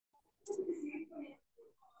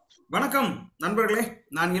வணக்கம் நண்பர்களே.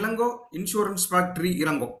 நான் Ilango, insurance factory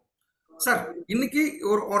Ilango. Sir, இன்னைக்கு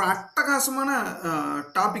ஒரு அட்டகாசமான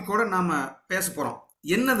டாபிக்கோட நாம பேச போறோம்.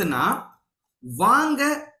 என்னதுன்னா, வாங்க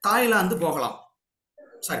தாய்லாந்து போகலாம்.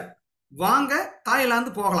 சரி, வாங்க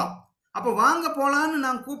தாய்லாந்து போகலாம். அப்ப வாங்க போலான்னு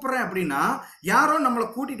நான் கூப்பிடுறேன் அப்படின்னா யாரோ நம்மளை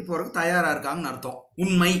கூட்டிட்டு போறதுக்கு தயாரா இருக்காங்கன்னு அர்த்தம்.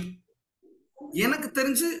 உண்மை. எனக்கு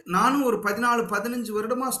தெரிஞ்சு நானும் ஒரு 14-15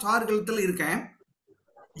 வருடமா ஸ்டார் ஹெல்த்ல இருக்கேன்.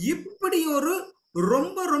 இப்படி ஒரு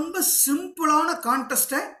ரொம்ப ரொம்ப சிம்பிளான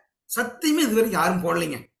கான்டெஸ்ட சத்தியமே இதுவரை யாரும்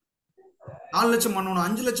போடலைங்க. 4 லட்சம் பண்ணணும்,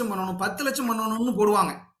 5 லட்சம் பண்ணணும், 10 லட்சம் பண்ணணும்னு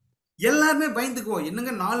போடுவாங்க. எல்லாருமே பயந்துக்குவோம்.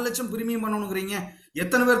 என்னங்க 4 லட்சம் பிரீமியம் பண்ணணுங்கிறீங்க,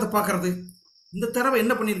 எத்தனை பேர்த்த பாக்குறது? இந்த தடவை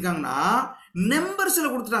என்ன பண்ணிருக்காங்கன்னா,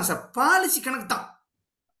 நம்பர்ஸ்ல கொடுத்துட்டாங்க சார். பாலிசி கணக்கு தான்.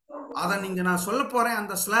 அதை நீங்க நான் சொல்ல போறேன்.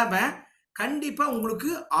 அந்த ஸ்லாப கண்டிப்பா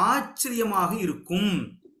உங்களுக்கு ஆச்சரியமாக இருக்கும்.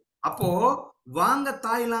 அப்போ வாங்க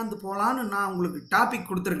தாய்லாந்து போலான்னு நான் உங்களுக்கு டாபிக்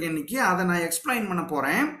கொடுத்துருக்கேன் இன்னைக்கு. அதை நான் எக்ஸ்பிளைன் பண்ண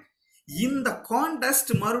போறேன். இந்த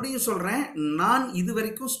கான்டெஸ்ட் மறுபடியும் சொல்றேன், நான் இது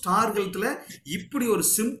வரைக்கும் ஸ்டார் ஹெல்த்ல இப்படி ஒரு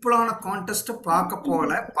சிம்பிளான கான்டெஸ்ட்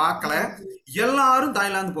பார்க்கல. எல்லாரும்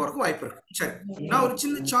தாய்லாந்து போறதுக்கு வாய்ப்பு இருக்கு. சரி, நான் ஒரு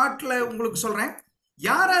சின்ன சார்ட்ல உங்களுக்கு சொல்றேன்.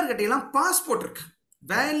 யார் கிட்டலாம் பாஸ்போர்ட் இருக்கு,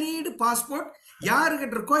 வேலிடு பாஸ்போர்ட்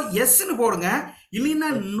யாருக்கிட்ட இருக்கோ எஸ்ன்னு போடுங்க, இல்லைன்னா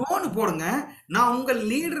நோன்னு போடுங்க. நான் உங்க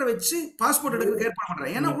லீடரை வச்சு பாஸ்போர்ட் எடுக்க ஏற்பாடு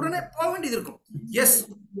பண்றேன். ஏன்னா உடனே போக வேண்டியது இருக்கும். S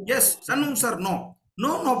S Shanmugam sir, no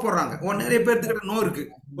no no போடுறாங்க. நிறைய பேர்த்துக்கிட்ட நோ இருக்கு.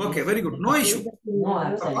 Okay, very good, no issue.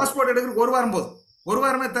 Passport எடுக்கிறதுக்கு ஒரு வாரம் போதும். ஒரு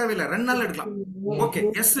வாரமே தேவையில்லை, 2 நாள் எடுக்கலாம். ஓகே,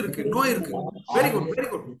 எஸ் இருக்கு, நோ இருக்கு. Very good very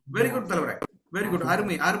good very good தலைவரே, வெரி குட்.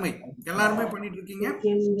 அருமை அருமை. எல்லாருமே பண்ணிட்டு இருக்கீங்க.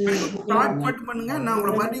 Very good. ஸ்டார்ட் மட்டும் பண்ணுங்க. நான்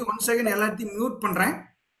உங்களை மறுபடியும் 1 செகண்ட் எல்லாத்தையும் மியூட் பண்றேன்.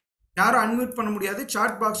 யாரும் அன்மியூட் பண்ண முடியாது.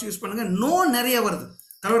 சாட் பாக்ஸ் யூஸ் பண்ணுங்க. நோ நிறைய வருது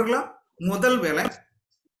தலைவர்களா.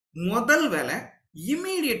 முதல் வேலை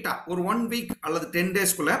இமீடியட்டா ஒரு 1 வீக் அல்லது 10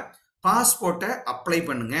 டேஸ்க்குள்ள பாஸ்போர்ட்டை அப்ளை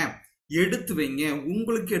பண்ணுங்க. எடுத்து வைங்க.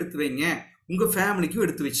 உங்களுக்கு எடுத்து வைங்க, உங்க ஃபேமிலிக்கும்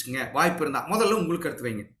எடுத்து வச்சுங்க. வாய்ப்பு இருந்தா முதல்ல உங்களுக்கு எடுத்து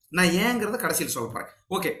வைங்க. நான் ஏங்கிறத கடைசியில் சொல்ல போறேன்.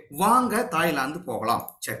 ஓகே, வாங்க தாய்லாந்து போகலாம்.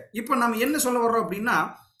 சரி, இப்போ நம்ம என்ன சொல்ல வர்றோம் அப்படின்னா,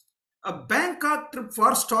 Bangkok trip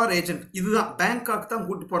for star agent. இதுதான், பேங்காக் தான்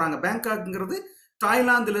கூட்டு போறாங்க. பேங்காக்ங்கிறது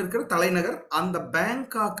தாய்லாந்துல இருக்கிற தலைநகர். அந்த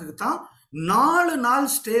பேங்காக்கு தான் 4 நாள்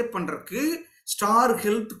ஸ்டே பண்றதுக்கு ஸ்டார்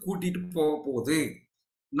ஹெல்த் கூட்டிட்டு போக போகுது.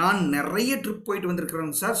 நான் நிறைய ட்ரிப் போயிட்டு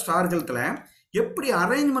வந்திருக்கிறேன் சார். ஸ்டார் ஹெல்த்ல எப்படி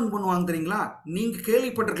அரேஞ்ச்மெண்ட் பண்ணுவாங்க தெரியுங்களா? நீங்க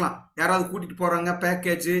கேள்விப்பட்டிருக்கலாம், யாராவது கூட்டிட்டு போறாங்க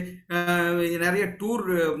பேக்கேஜ், நிறைய டூர்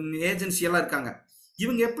ஏஜென்சி எல்லாம் இருக்காங்க.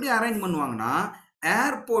 இவங்க எப்படி அரேஞ்ச் பண்ணுவாங்கன்னா,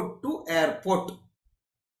 ஏர்போர்ட் டு ஏர்போர்ட்.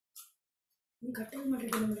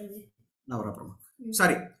 நான் ஒரு அப்புறமா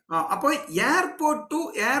சாரி, அப்போ ஏர்போர்ட் டு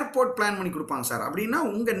ஏர்போர்ட் பிளான் பண்ணி கொடுப்பாங்க சார். அப்படின்னா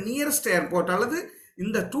உங்க நியரஸ்ட் ஏர்போர்ட் அல்லது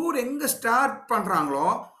இந்த டூர் எங்க ஸ்டார்ட் பண்றாங்களோ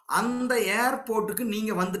அந்த ஏர்போர்ட்டுக்கு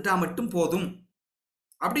நீங்க வந்துட்டா மட்டும் போதும்.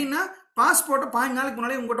 அப்படின்னா பாஸ்போர்ட்டை 5 நாளைக்கு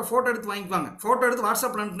முன்னாடி உங்கள்கிட்ட போட்டோ எடுத்து வாங்கிக்குவாங்க. போட்டோ எடுத்து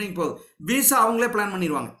வாட்ஸ்அப்ல அனுப்பினீங்க போதும். விசா அவங்களே பிளான்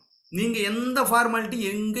பண்ணிடுவாங்க. நீங்க எந்த ஃபார்மாலிட்டி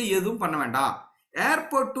எங்க எதுவும் பண்ண வேண்டாம்.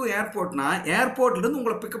 ஏர்போர்ட் டு ஏர்போர்ட்னா ஏர்போர்ட்ல இருந்து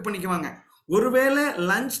உங்களை பிக்கப் பண்ணிக்குவாங்க. ஒருவேளை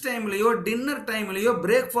லஞ்ச் டைம்லயோ டின்னர் டைம்லயோ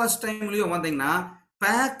பிரேக்ஃபாஸ்ட் டைம்லயோ வந்தீங்கன்னா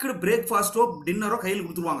பேக்டு பிரேக்ஃபாஸ்டோ டின்னரோ கையில்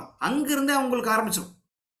கொடுத்துருவாங்க. அங்கிருந்தே அவங்களுக்கு ஆரம்பிச்சிடும்.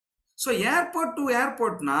 ஸோ ஏர்போர்ட் டு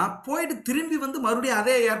ஏர்போர்ட்னா போயிட்டு திரும்பி வந்து மறுபடியும்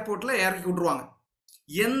அதே ஏர்போர்ட்ல இறக்கி விட்டுருவாங்க.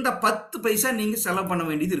 எந்த 10 பைசா நீங்க செலவு பண்ண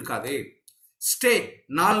வேண்டியது இருக்காது. ஸ்டே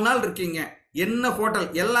 4 நாள் இருக்கீங்க. என்ன ஹோட்டல்?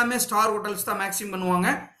 எல்லாமே ஸ்டார் ஹோட்டல்ஸ் தான் மேக்ஸிமம் பண்ணுவாங்க.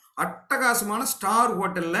 அட்டகாசமான ஸ்டார்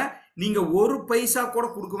ஹோட்டல்ல நீங்க 1 பைசா கூட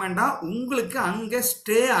கொடுக்க வேண்டாம். உங்களுக்கு அங்க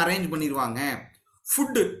ஸ்டே அரேஞ்ச் பண்ணிடுவாங்க.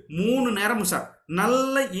 ஃபுட்டு 3 நேரமும் சார்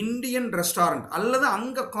நல்ல இந்தியன் ரெஸ்டாரண்ட் அல்லது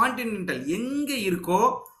அங்க கான்டினென்டல் எங்க இருக்கோ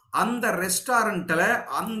அந்த ரெஸ்டாரண்ட்ல,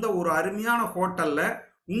 அந்த ஒரு அருமையான ஹோட்டல்ல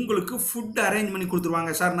உங்களுக்கு ஃபுட் அரேஞ்ச் பண்ணி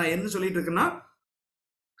கொடுத்துருவாங்க சார். நான் என்ன சொல்லிட்டு இருக்கேன்னா,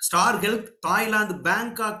 star health Thailand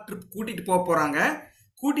Bangkok trip கூட்டிட்டு போறாங்க.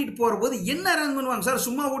 கூட்டிட்டு போற போது என்ன அரேஞ்ச் பண்ணுவாங்க சார்?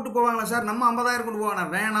 சும்மா கூட்டு போவாங்களா சார்? நம்ம 50,000 கொண்டு போவாங்க?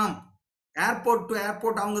 வேணாம். ஏர்போர்ட் டு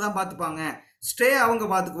ஏர்போர்ட் அவங்க தான் பார்த்துப்பாங்க. ஸ்டே அவங்க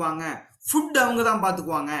பார்த்துக்குவாங்க. ஃபுட் அவங்க தான்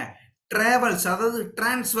பார்த்துக்குவாங்க. டிராவல்ஸ், அதாவது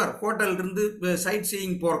டிரான்ஸ்ஃபர், ஹோட்டல் இருந்து சைட்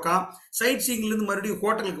சீயிங் போறக்கா, சைட் சீயிங்ல இருந்து மறுபடியும்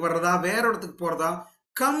ஹோட்டலுக்கு வர்றதா, வேற இடத்துக்கு போறதா,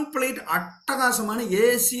 கம்ப்ளீட் அட்டகாசமான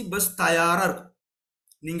ஏசி பஸ் தயாரா இருக்கும்.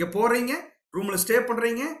 நீங்க போறீங்க, ரூம்ல ஸ்டே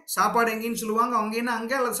பண்றீங்க, சாப்பாடு எங்கேன்னு சொல்லுவாங்க, அவங்க என்ன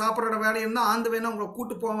அங்கே அல்லது சாப்பிட்ற வேலை இருந்தால் ஆந்து வேணா உங்களை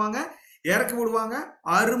கூட்டு போவாங்க, இறக்கி விடுவாங்க.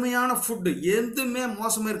 அருமையான ஃபுட்டு, எதுவுமே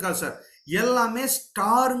மோசமே இருக்காது சார். எல்லாமே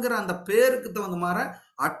ஸ்டாருங்கிற அந்த பேருக்கு தகுந்த மாதிரி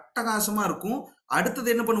அட்டகாசமா இருக்கும். அடுத்தது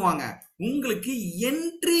என்ன பண்ணுவாங்க, உங்களுக்கு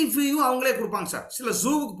என்ட்ரி ஃபீயும் அவங்களே கொடுப்பாங்க சார். சில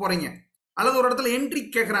ஜூவுக்கு போறீங்க அல்லது ஒரு இடத்துல என்ட்ரி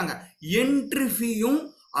கேட்குறாங்க, என்ட்ரி ஃபீயும்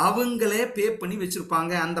அவங்களே பே பண்ணி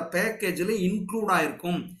வச்சிருப்பாங்க. அந்த பேக்கேஜில் இன்க்ளூட்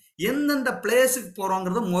ஆயிருக்கும். எந்தெந்த பிளேஸுக்கு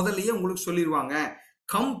போறோங்கிறத முதல்லயே உங்களுக்கு சொல்லிடுவாங்க.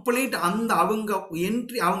 கம்ப்ளீட் அந்த அவங்க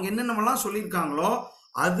என்ட்ரி, அவங்க என்னென்னலாம் சொல்லியிருக்காங்களோ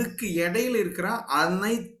அதுக்கு இடையில இருக்கிற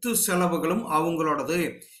அனைத்து செலவுகளும் அவங்களோடது.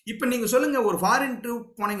 இப்போ நீங்க சொல்லுங்க, ஒரு ஃபாரின்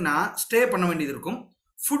ட்ரிப் போனீங்கன்னா ஸ்டே பண்ண வேண்டியது இருக்கும்,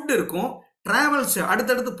 ஃபுட் இருக்கும், டிராவல்ஸ்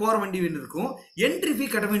அடுத்தடுத்து போற வேண்டியது இருக்கும், என்ட்ரி ஃபீ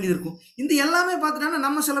கட்ட வேண்டியது இருக்கும். இந்த எல்லாமே பார்த்துட்டாங்கன்னா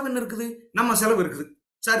நம்ம செலவு என்ன இருக்குது? நம்ம செலவு இருக்குது.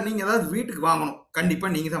 சார் நீங்க ஏதாவது வீட்டுக்கு வாங்கணும், கண்டிப்பா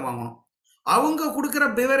நீங்க தான் வாங்கணும். அவங்க கொடுக்குற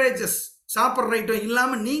பிவரேஜஸ் சாப்பிட்ற ஐட்டம்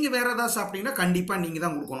இல்லாம நீங்க வேற ஏதாவது சாப்பிட்டீங்கன்னா கண்டிப்பா நீங்க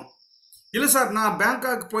தான் கொடுக்கணும். இல்லை சார் நான்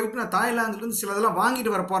பேங்காக் போயிட்டு நான் தாய்லாந்துலேருந்து சிலதெல்லாம்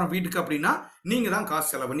வாங்கிட்டு வர போகிறேன் வீட்டுக்கு அப்படின்னா நீங்கள் தான்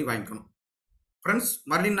காசு செலவு பண்ணி வாங்கிக்கணும். ஃப்ரெண்ட்ஸ்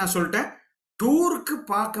மறுபடியும் நான் சொல்லிட்டேன், டூருக்கு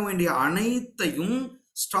பார்க்க வேண்டிய அனைத்தையும்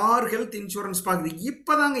ஸ்டார் ஹெல்த் இன்சூரன்ஸ் பார்க்குது.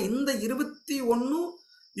 இப்போ தாங்க இந்த 21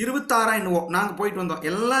 26 நாங்கள் போயிட்டு வந்தோம்,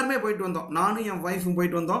 எல்லாருமே போயிட்டு வந்தோம், நானும் என் ஒய்ஃபும்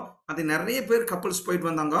போயிட்டு வந்தோம். அது நிறைய பேர் கப்புள்ஸ் போயிட்டு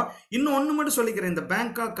வந்தாங்க. இன்னும் ஒன்று மட்டும் சொல்லிக்கிறேன், இந்த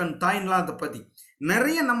பேங்காக் அண்ட் தாய்லாந்தை பற்றி.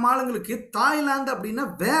 நிறைய நம்ம ஆளுங்களுக்கு தாய்லாந்து அப்படின்னா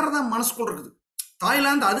வேற தான் மனசுக்குள்ள இருக்குது,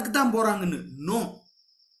 தாய்லாந்து அதுக்கு தான் போறாங்கன்னு. நோ,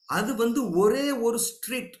 அது வந்து ஒரே ஒரு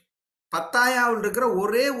ஸ்ட்ரீட், பத்தாயாவில் இருக்கிற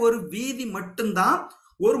ஒரே ஒரு வீதி மட்டும்தான்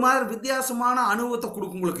ஒரு மாதிரி வித்தியாசமான அனுபவத்தை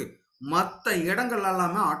கொடுக்கும் உங்களுக்கு. மற்ற இடங்கள்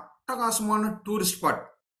எல்லாமே அட்டகாசமான டூரிஸ்ட் ஸ்பாட்.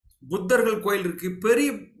 புத்தர்கள் கோயில் இருக்கு, பெரிய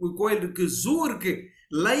கோயில் இருக்கு, ஜூ இருக்கு,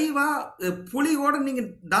 லைவா புலியோட நீங்க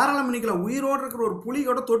தாராளம் பண்ணிக்கலாம். உயிரோட இருக்கிற ஒரு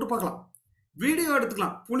புலியோட தொட்டு பார்க்கலாம், வீடியோ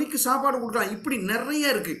எடுத்துக்கலாம், புலிக்கு சாப்பாடு கொடுக்கலாம், இப்படி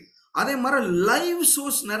நிறைய இருக்கு. அதே மாதிரி லைவ்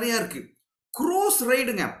ஷோஸ் நிறைய இருக்கு. குரூஸ்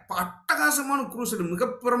ரைடுங்க, அட்டகாசமான குரூஸ் ரைடு, மிக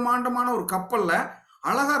பிரமாண்டமான ஒரு கப்பல்ல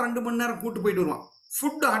அழகா 2 மணி நேரம் கூட்டு போயிட்டு வருவான்.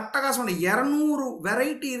 ஃபுட்டு அட்டகாசமான 200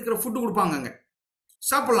 வெரைட்டி இருக்கிற ஃபுட்டு கொடுப்பாங்க,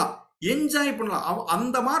 சாப்பிடலாம், என்ஜாய் பண்ணலாம்.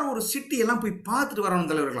 அந்த மாதிரி ஒரு சிட்டி எல்லாம் போய் பார்த்துட்டு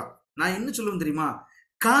வரணும் தலைவர்களா. நான் என்ன சொல்லுவேன் தெரியுமா,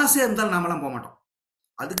 காசே இருந்தாலும் நாமெல்லாம் போக மாட்டோம்.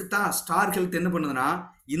 அதுக்கு தான் ஸ்டார் ஹெல்த் என்ன பண்ணுதுன்னா,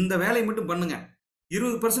 இந்த வேலையை மட்டும் பண்ணுங்க,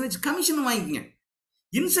 20% கமிஷன் வாங்கிக்கங்க,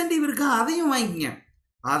 இன்சென்டிவ் இருக்கா அதையும் வாங்கிக்கங்க.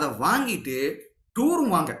 அதை வாங்கிட்டு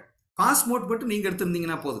டூரும் வாங்க. பாஸ்போர்ட் மட்டும் நீங்க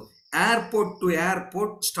எடுத்திருந்தீங்கன்னா போதும். Airport to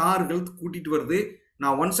airport star health கூட்டிட்டு வருது.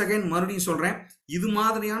 நான் ஒன்ஸ் அகைன் மறுபடியும் சொல்றேன், இது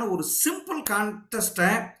மாதிரியான ஒரு சிம்பிள்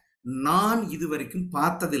கான்டெஸ்ட்டை நான் இது வரைக்கும்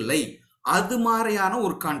பார்த்ததில்லை. அது மாதிரியான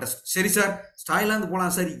ஒரு கான்டெஸ்ட். சரி சார் தாய்லாந்து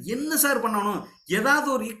போலாம் சார், என்ன சார் பண்ணணும், ஏதாவது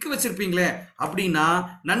ஒரு இக்கு வச்சிருப்பீங்களே அப்படின்னா,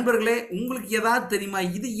 நண்பர்களே உங்களுக்கு ஏதாவது தெரியுமா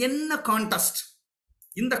இது என்ன கான்டெஸ்ட்?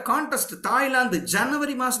 இந்த கான்டெஸ்ட் தாய்லாந்து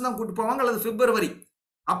ஜனவரி மாசம் தான் கூட்டு போவாங்க அல்லது பிப்ரவரி.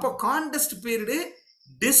 அப்போ கான்டெஸ்ட் பீரியடு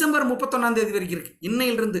டிசம்பர் 31 வரைக்கும் இருக்கு.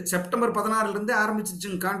 இன்னையிலிருந்து செப்டம்பர் 16 ஆரம்பிச்சிருச்சு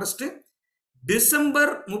கான்டெஸ்ட்.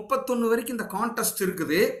 டிசம்பர் 31 வரைக்கும் இந்த கான்டெஸ்ட்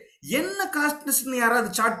இருக்குது. என்ன கான்டெஸ்ட்னு யாராவது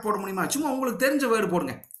சார்ட் போட முடியுமா? சும்மா உங்களுக்கு தெரிஞ்ச வேர்டு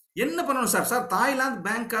போடுங்க. என்ன பண்ணணும் சார்? சார் தாய்லாந்து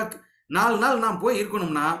பேங்காக் 4 நாள் நான் போய்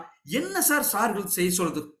இருக்கணும்னா என்ன சார் சார்கள் செய்ய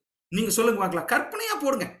சொல்லுது? நீங்க சொல்லுங்க பார்க்கலாம். கற்பனையா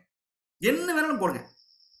போடுங்க, என்ன வேணாலும் போடுங்க.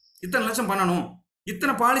 இத்தனை லட்சம் பண்ணணும்,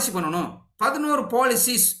 இத்தனை பாலிசி பண்ணணும், 11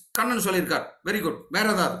 பாலிசிஸ் கண்ணன் சொல்லியிருக்கார். Very good. வேற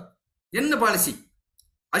ஏதாவது என்ன பாலிசி?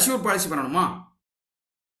 அஷ்யூர் பாலிசி பண்ணணுமா?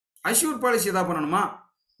 அஷ்யூர் பாலிசி ஏதாவது பண்ணணுமா?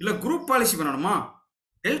 இல்லை குரூப் பாலிசி பண்ணணுமா?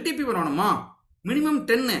 எல்டிபி பண்ணணுமா? Minimum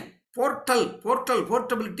 10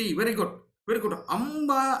 portability. Very good very good.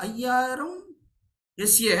 5000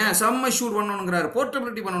 S A some assure பண்ணணுங்கிறாரு,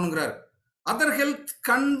 portability பண்ணணுங்கிறாரு. Other health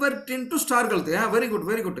convert into star health. Very good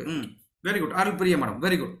very good very good. அருள் Priya madam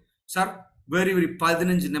very good sir. Very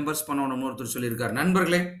 15 numbers பண்ணணும்னு ஒருத்தர் சொல்லியிருக்காரு.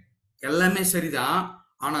 நண்பர்களே எல்லாமே சரிதான்,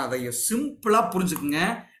 ஆனால் அதை சிம்பிளாக புரிஞ்சுக்குங்க.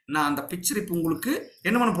 நான் அந்த பிக்சர் இப்போ உங்களுக்கு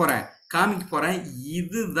என்ன பண்ண போகிறேன், காமிக்க போகிறேன்.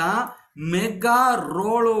 இதுதான் mega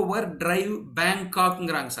ரோலோவர் drive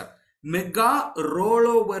பேங்காக்ங்கிறாங்க sir. Mega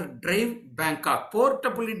ரோலோவர் drive Bangkok.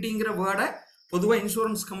 போர்ட்டபிலிட்டிங்கிற வேர்டை பொதுவாக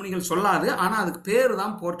இன்சூரன்ஸ் கம்பெனிகள் சொல்லாது, ஆனால் அதுக்கு பேர்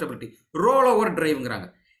தான் போர்ட்டபிலிட்டி. ரோலோவர் டிரைவ்ங்கிறாங்க.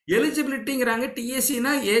 எலிஜிபிலிட்டிங்கிறாங்க,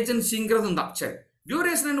 டிஎஸ்சினா ஏஜென்சிங்கிறதும் தான். சரி,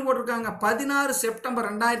 டியூரேஷன் என்ன போட்டிருக்காங்க? 16 செப்டம்பர்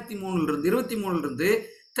 2023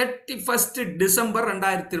 31 டிசம்பர்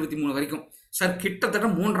 2023 வரைக்கும். சார் கிட்டத்தட்ட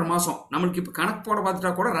 3.5 மாசம். நம்மளுக்கு இப்போ கணக்கு போட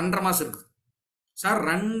பார்த்துட்டா கூட 2.5 மாசம் இருக்குது சார்.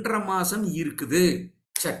 2.5 மாசம் இருக்குது.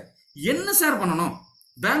 சரி, என்ன சார் பண்ணணும்?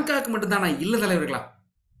 பேங்காக் மட்டும் தானா? இல்லை தலைவர்களா,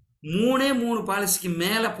 3 பாலிசிக்கு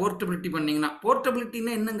மேலே போர்ட்டபிலிட்டி பண்ணீங்கன்னா,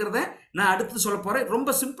 போர்ட்டபிலிட்டின்னா என்னங்கிறத நான் அடுத்து சொல்ல போகிறேன்.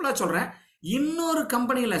 ரொம்ப சிம்பிளாக சொல்கிறேன். இன்னொரு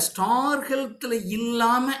கம்பெனியில் ஸ்டார் ஹெல்த்தில்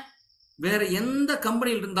இல்லாமல் வேற எந்த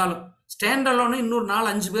கம்பெனியில் இருந்தாலும், ஸ்டாண்ட் அலோன் இன்னொரு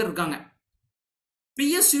 4-5 பேர் இருக்காங்க,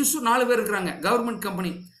 பிஎஸ்யூஸ் 4 பேர் இருக்கிறாங்க, கவர்மெண்ட்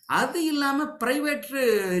கம்பெனி. அது இல்லாமல் பிரைவேட்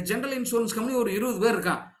ஜெனரல் இன்சூரன்ஸ் கம்பெனி ஒரு 20 பேர்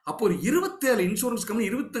இருக்கான். அப்போ ஒரு 27 இன்சூரன்ஸ் கம்பெனி,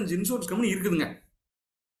 25 இன்சூரன்ஸ் கம்பெனி இருக்குதுங்க.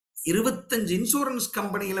 25 இன்சூரன்ஸ்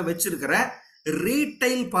கம்பெனிகளை வச்சிருக்கிற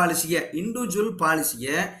ரீட்டைல் பாலிசியை, இண்டிவிஜுவல்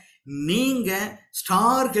பாலிசியை நீங்க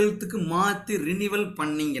ஸ்டார் ஹெல்த்துக்கு மாற்றி ரினிவல்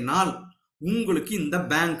பண்ணீங்கனால் உங்களுக்கு இந்த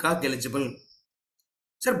பேங்காக் எலிஜிபிள்.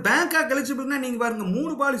 சார் பேங்காக் எலிஜிபிள்னா நீங்க பாருங்க,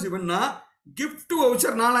 3 பாலிசி பண்ணா கிஃப்ட்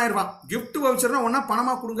வவுச்சர் 4000 ரூபாய். கிஃப்ட் வவுச்சர்னா ஒன்னா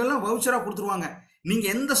பணமா கொடுங்க, வவுச்சரா கொடுத்துருவாங்க. நீங்க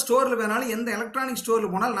எந்த ஸ்டோர்ல வேணாலும், எந்த எலக்ட்ரானிக் ஸ்டோர்ல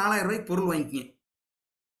போனாலும் 4000 ரூபாய்க்கு பொருள் வாங்கிக்கிங்க.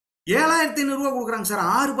 7500 ரூபாய் கொடுக்குறாங்க சார்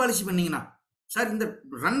 6 பாலிசி பண்ணீங்கன்னா. சார் இந்த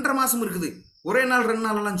 2.5 மாசம் இருக்குது, ஒரே நாள்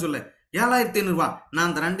 2 நாள் சொல்ல 7,500 நான்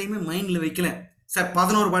அந்த ரெண்டையுமே மைண்ட்ல வைக்கல சார்.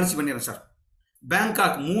 11 பாலிசி பண்ணிடுறேன் சார்.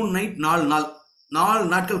 பேங்காக் 3 நைட் 4 நாள் 4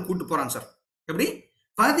 நாட்கள் கூட்டு போறான் சார். எப்படி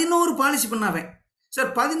 11 பாலிசி பண்ணாவே சார்.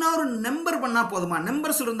 16 நம்பர் பண்ணா போதுமா?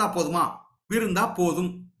 நம்பர்ஸ் இருந்தா போதுமா? இருந்தா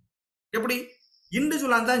போதும். எப்படி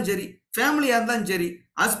இண்டிவிஜுவலா இருந்தாலும் சரி, ஃபேமிலியா இருந்தாலும் சரி,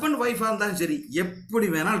 ஹஸ்பண்ட் ஒய்ஃபா இருந்தாலும் சரி, எப்படி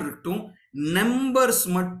வேணாலும் இருக்கட்டும், நம்பர்ஸ்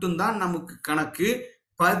மட்டும்தான் நமக்கு கணக்கு.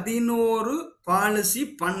 11 பாலிசி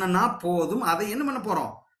பண்ணனா போதும். அதை என்ன பண்ண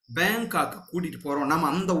போறோம்? பேங்காக்கு கூட்டிட்டு போறோம். நம்ம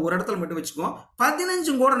அந்த ஒரு இடத்துல மட்டும் வச்சுக்குவோம்.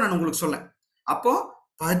 15 கூட நான் உங்களுக்கு சொல்ல. அப்போ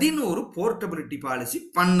 11 போர்ட்டபிலிட்டி பாலிசி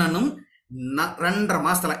பண்ணணும் 2.5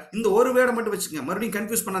 மாசத்துல. இந்த ஒரு வேர்டை மட்டும் வச்சுக்கோங்க, மறுபடியும்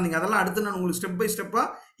கன்ஃபியூஸ் பண்ணாதீங்க. அதெல்லாம் அடுத்து நான் உங்களுக்கு ஸ்டெப் பை ஸ்டெப்பா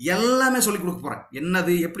எல்லாமே சொல்லி கொடுக்க போறேன்.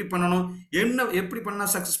 என்னது, எப்படி பண்ணணும், என்ன எப்படி பண்ணா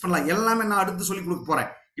சக்சஸ் பண்ணலாம், எல்லாமே நான் அடுத்து சொல்லி கொடுக்க போறேன்.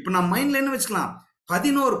 இப்போ நான் மைண்ட்ல என்ன வச்சுக்கலாம்?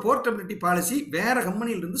 11 போர்ட்டபிலிட்டி பாலிசி வேற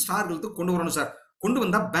கம்பெனில இருந்து ஸ்டார் ஹெல்த்துக்கு கொண்டு வரணும் சார். கொண்டு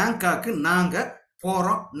வந்தா பேங்காக்கு நாங்க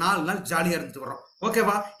போறோம். 4 நாள் ஜாலியா இருந்துட்டு வரோம்.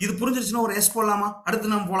 ஓகேவா? இது புரிஞ்சிருச்சுன்னா ஒரு எஸ் போடலாமா?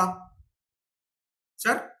 அடுத்து நம்ம போலாம்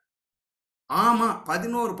சார். ஆமா,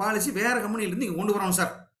 11 பாலிசி வேற கம்பெனில இருந்து இங்க கொண்டு வரணும்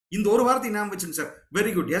சார். இந்த ஒரு வார்த்தை ஞாபகம் வச்சுங்க சார்.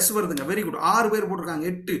 வெரி குட், எஸ் வருதுங்க. Very good. 6 பேர் போட்டிருக்காங்க.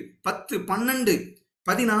 8, 10, 12,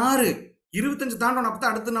 16, 25 தாண்டணும்.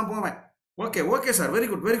 அப்பதான் அடுத்து நான் போவேன். Okay okay sir. Very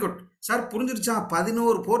good very good sir. புரிஞ்சிருச்சா?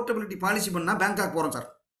 11 portability policy பண்ணா பேங்காக் போறோம் சார்.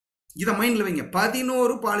 இதை மைண்ட்ல வைங்க.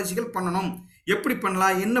 11 பாலிசிகள் பண்ணணும். எப்படி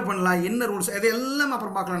பண்ணலாம், என்ன பண்ணலாம், என்ன ரூல்ஸ், இதெல்லாம்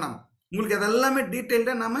அப்புறம் பார்க்கலாம். நாம உங்களுக்கு அதெல்லாமே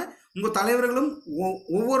டீட்டெயில்டா நாம உங்க தலைவர்களும்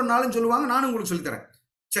ஒவ்வொரு நாளும் சொல்லுவாங்க, நானும் உங்களுக்கு சொல்லித்தரேன்.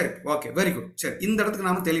 சரி, ஓகே, வெரி குட். சரி, இந்த இடத்துக்கு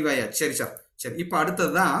நாம தெளிவாயா? சரி சார். சரி, இப்போ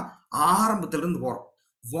அடுத்ததுதான் ஆரம்பத்திலிருந்து போறோம்.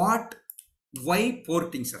 What why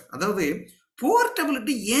porting sir. அதாவது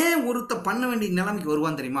போர்ட்டபிலிட்டி ஏன் ஒருத்த பண்ண வேண்டிய நிலைமைக்கு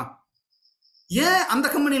வருவான் தெரியுமா? ஏன் அந்த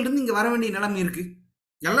கம்பெனில இருந்து இங்க வர வேண்டிய நிலைமை இருக்கு?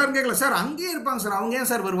 எல்லாரும் கேட்கல சார். அங்கேயே இருப்பாங்க சார், அவங்க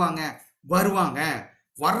ஏன் சார் வருவாங்க? வருவாங்க.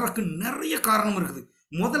 வர்றதுக்கு நிறைய காரணம் இருக்குது.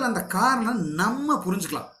 முதல்ல அந்த காரணம் நம்ம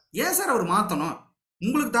புரிஞ்சுக்கலாம். ஏன் சார் அவர் மாத்தணும்?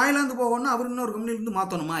 உங்களுக்கு தாய்லாந்து போகணும்னா அவர் இன்னொரு கம்பெனில இருந்து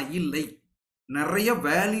மாத்தணுமா? இல்லை. நிறைய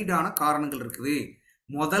வேலிடான காரணங்கள் இருக்குது.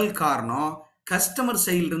 முதல் காரணம் கஸ்டமர்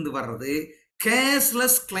சைட்ல இருந்து வர்றது.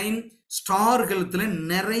 கேஷ்லெஸ் கிளைம் ஸ்டார் ஹெல்த்ல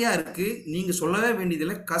நிறைய இருக்கு. நீங்க சொல்லவே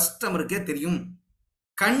வேண்டியதில்லை, கஸ்டமருக்கே தெரியும்.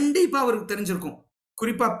 கண்டிப்பா அவருக்கு தெரிஞ்சிருக்கும்.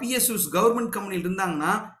 குறிப்பா பிஎஸ்யூஸ் கவர்மெண்ட் கம்பெனியில்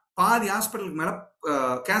இருந்தாங்கன்னா பாதி ஹாஸ்பிட்டலுக்கு மேல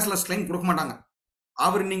கேஷ்லெஸ் கிளைம் கொடுக்க மாட்டாங்க.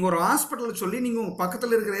 அவர் நீங்க ஒரு ஹாஸ்பிட்டல் சொல்லி நீங்க உங்க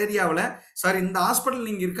பக்கத்துல இருக்கிற ஏரியாவில் சார் இந்த ஹாஸ்பிட்டல்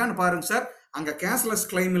நீங்க இருக்கான்னு பாருங்க சார், அங்க கேஷ்லெஸ்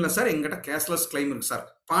கிளைம் இல்லை சார், எங்கிட்ட கேஷ்லெஸ் கிளைம் இருக்கு சார்,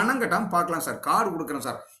 பணம் கட்டாம பார்க்கலாம் சார், கார்டு கொடுக்குறேன்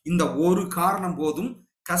சார். இந்த ஒரு காரணம் போதும்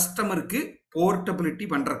கஸ்டமருக்கு போர்ட்டபிலிட்டி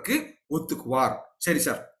பண்றதுக்கு ஒத்துக்குவார். சரி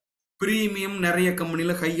சார். பிரீமியம் நிறைய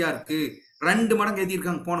கம்பெனில ஹையா இருக்கு. 2 மடங்கு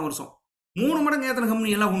ஏற்றிருக்காங்க போன வருஷம். 3 மடங்கு ஏற்றின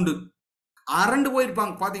கம்பெனி எல்லாம் உண்டு. அரண்டு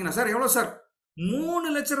போயிருப்பாங்க. பாத்தீங்கன்னா சார் எவ்வளவு சார்?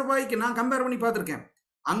 3 லட்சம் ரூபாய்க்கு நான் கம்பேர் பண்ணி பார்த்துருக்கேன்.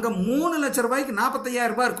 அங்க 3 லட்சம் ரூபாய்க்கு 45,000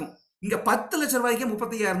 ரூபாய் இருக்கும். இங்க 10 லட்சம் ரூபாய்க்கு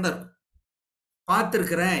 35,000 தான் இருக்கும்.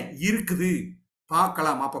 பார்த்துருக்கிறேன், இருக்குது,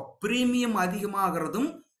 பார்க்கலாம். அப்ப பிரீமியம் அதிகமாகிறதும்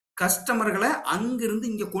கஸ்டமர்களை அங்கிருந்து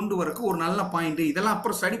இங்க கொண்டு வரக்கு ஒரு நல்ல பாயிண்ட். இதெல்லாம்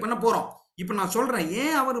அப்புறம் ஸ்டடி பண்ண போறோம். இப்ப நான் சொல்றேன்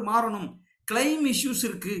ஏன் அவர் மாறணும். கிளைம் இஷ்யூஸ்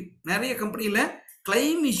இருக்கு. நிறைய கம்பெனில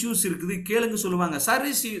கிளைம் இஷ்யூஸ் இருக்குது. கேளுங்க சொல்லுவாங்க.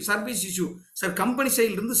 Service issue sir. கம்பெனி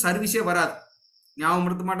சைட்ல இருந்து சர்வீஸே வராது.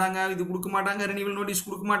 ஞாபகப்படுத்த மாட்டாங்க, இது கொடுக்க மாட்டாங்க, ரெனிவல் நோட்டீஸ்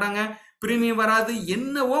கொடுக்க மாட்டாங்க, பிரீமியம் வராது,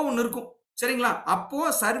 என்னவோ ஒன்று இருக்கும். சரிங்களா? அப்போ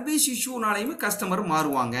சர்வீஸ் இஷ்யூனாலையுமே கஸ்டமர்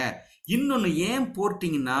மாறுவாங்க. இன்னொன்னு ஏன்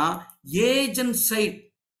போர்ட்டிங்கன்னா ஏஜென்ட் சைட்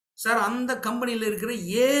சார். அந்த கம்பெனியில் இருக்கிற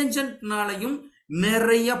ஏஜென்ட்னாலையும்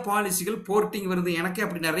நிறைய பாலிசிகள் போர்ட்டிங் வருது. எனக்கே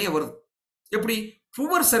அப்படி நிறைய வருது. எப்படி?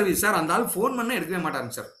 Poor service sir. அந்த ஆள் ஃபோன் பண்ண எடுக்கவே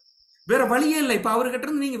மாட்டாங்க சார். வேற வழியே இல்லை. இப்போ அவர்கிட்ட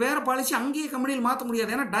இருந்து நீங்க வேற பாலிசி அங்கேயே கம்பெனியில் மாற்ற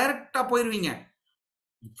முடியாது. ஏன்னா டைரக்டா போயிருவீங்க.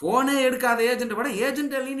 போனே எடுக்காத ஏஜென்ட் விட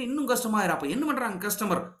ஏஜென்ட் இல்லைன்னு இன்னும் கஷ்டமாயிரும். அப்ப என்ன பண்றாங்க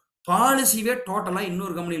கஸ்டமர்? பாலிசிவே டோட்டலா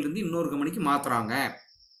இன்னொரு கம்பெனில இருந்து இன்னொரு கம்பெனிக்கு மாத்துறாங்க.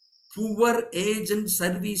 புவர் ஏஜென்ட்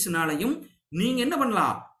சர்வீஸ்னாலையும் நீங்க என்ன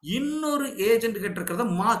பண்ணலாம்? இன்னொரு ஏஜென்ட் கிட்ட இருக்கிறத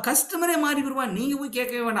கஸ்டமரே மாறி வருவான். நீங்க போய்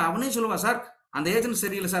கேட்கவே வேண்டாம், அவனே சொல்லுவா சார் அந்த ஏஜென்ட்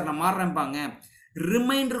சரியில்லை சார், நான் மாறுறேன்பாங்க.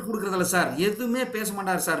 ரிமைண்டர் கொடுக்கறதில்ல சார், எதுவுமே பேச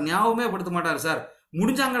மாட்டார் சார், ஞாபகமே படுத்த மாட்டார் சார்,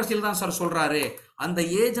 முடிஞ்சாங்கடைசியில் தான் சார் சொல்றாரு. அந்த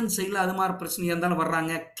ஏஜென்ட் சைடில் அது மாதிரி பிரச்சனையா இருந்தாலும்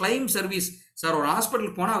வர்றாங்க. Claim service sir. ஒரு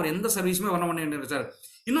ஹாஸ்பிட்டலுக்கு போனால் அவர் எந்த சர்வீஸுமே பண்ண மாட்டேங்கிறார் சார்.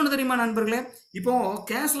 இன்னொன்று தெரியுமா நண்பர்களே, இப்போ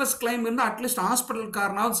கேஷ்லெஸ் கிளைம் இருந்தால் அட்லீஸ்ட்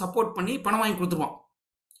ஹாஸ்பிட்டலுக்காரனாவது சப்போர்ட் பண்ணி பணம் வாங்கி கொடுத்துருவான்.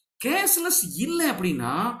 கேஷ்லெஸ் இல்லை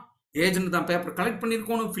அப்படின்னா ஏஜென்ட் தான் பேப்பர் கலெக்ட்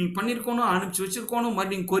பண்ணியிருக்கணும், ஃபில் பண்ணியிருக்கணும், அனுப்பிச்சு வச்சிருக்கணும்,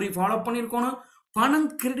 மறுபடியும் கொரி ஃபாலோ பண்ணியிருக்கணும், பணம்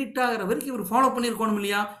கிரெடிட் ஆகிற வரைக்கும் இவர் ஃபாலோ பண்ணியிருக்கணும்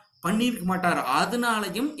இல்லையா? பண்ணியிருக்க மாட்டார்.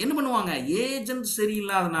 அதனாலையும் என்ன பண்ணுவாங்க? ஏஜென்ட்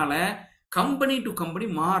சரியில்லாதனால கம்பெனி டு கம்பெனி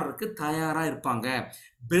மாறுறதுக்கு தயாராக இருப்பாங்க.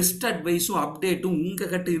 பெஸ்ட் அட்வைஸும் அப்டேட்டும்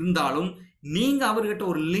உங்ககிட்ட இருந்தாலும், நீங்கள் அவர்கிட்ட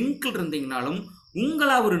ஒரு லிங்க்ல இருந்தீங்கனாலும்,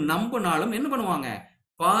 உங்களை அவர் நம்பினாலும் என்ன பண்ணுவாங்க?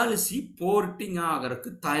 பாலிசி போர்ட்டிங்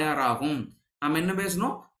ஆகிறதுக்கு தயாராகும். நம்ம என்ன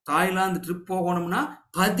பேசணும்? தாய்லாந்து ட்ரிப் போகணும்னா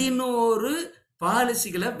 11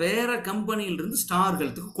 பாலிசிகளை வேற கம்பெனியிலிருந்து ஸ்டார்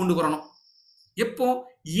ஹெல்த்துக்கு கொண்டு வரணும். எப்போ?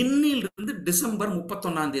 இன்னிலிருந்து டிசம்பர்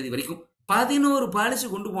 31 வரைக்கும் 11 பாலிசி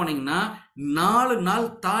கொண்டு போனீங்கன்னா 4 நாள்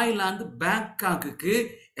தாய்லாந்து பேங்காக்கு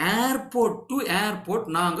ஏர்போர்ட் டு ஏர்போர்ட்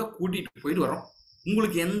நாங்க கூட்டிட்டு போயிட்டு வரோம்.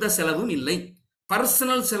 உங்களுக்கு எந்த செலவும் இல்லை.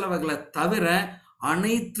 பர்சனல் செலவுகளை தவிர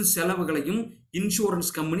அனைத்து செலவுகளையும்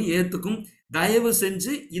இன்சூரன்ஸ் கம்பெனி ஏத்துக்கும். தயவு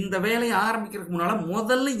செஞ்சு இந்த வேலையை ஆரம்பிக்கிறதுக்கு முன்னால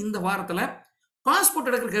முதல்ல இந்த வாரத்துல பாஸ்போர்ட்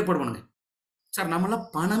எடுக்கிறதுக்கு ஏற்பாடு பண்ணுங்க சார். நம்மளாம்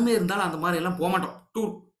பணமே இருந்தாலும் அந்த மாதிரி எல்லாம் போக மாட்டோம்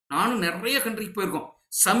டூர். நானும் நிறைய கண்ட்ரிக்கு போயிருக்கோம்.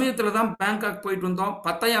 சமயத்துல தான் பேங்காக் போயிட்டு வந்தோம்,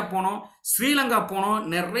 பத்தாயா போனோம், ஸ்ரீலங்கா போனோம்,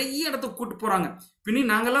 நிறைய இடத்துக்கு கூட்டு போறாங்க. பின்னி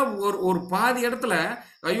நாங்கெல்லாம் ஒரு பாதி இடத்துல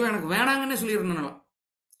ஐயோ எனக்கு வேணாங்கன்னே சொல்லியிருந்தோம்.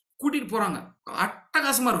 கூட்டிட்டு போறாங்க,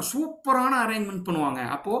 அட்டகாசமா இருக்கும், சூப்பரான அரேஞ்ச்மெண்ட் பண்ணுவாங்க.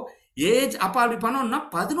 அப்போ அப்படி பண்ணோம்னா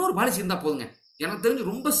 11 பாலிசி இருந்தா போதுங்க. எனக்கு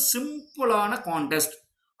தெரிஞ்சு ரொம்ப சிம்பிளான கான்டெஸ்ட்.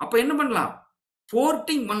 அப்ப என்ன பண்ணலாம்?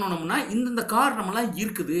 போர்ட்டிங் பண்ணணும்னா இந்த காரணம் எல்லாம்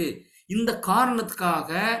இருக்குது. இந்த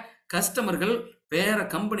காரணத்துக்காக கஸ்டமர்கள் வேற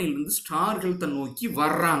கம்பெனியிலிருந்து ஸ்டார் ஹெல்த்தை நோக்கி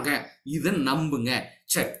வர்றாங்க. இதை நம்புங்க.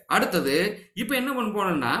 சரி, அடுத்தது இப்ப என்ன பண்ண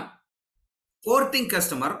போனோம்னா porting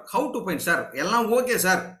customer how to find sir. எல்லாம் ஓகே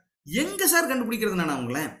சார், எங்க சார் கண்டுபிடிக்கிறது? நான்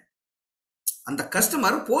உங்களை அந்த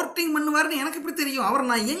கஸ்டமர் போர்ட்டிங் பண்ணுவாருன்னு எனக்கு எப்படி தெரியும்? அவர்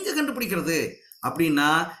நான் எங்க கண்டுபிடிக்கிறது அப்படின்னா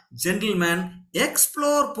gentleman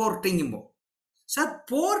explore porting sir.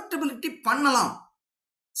 Portability பண்ணலாம்,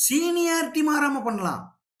 சீனியாரிட்டி மாறாம பண்ணலாம்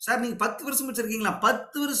சார். நீங்க 10 வருஷம் வச்சிருக்கீங்களா?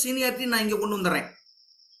 10 வருஷம் சீனியாரிட்டி நான் இங்க கொண்டு வந்துடுறேன்.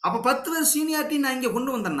 அப்ப 10 வருஷம் சீனியாரிட்டி நான் இங்க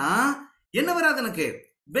கொண்டு வந்தேன்னா என்ன வராது? எனக்கு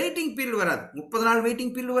வெயிட்டிங் பீரியட் வராது, 30 நாள்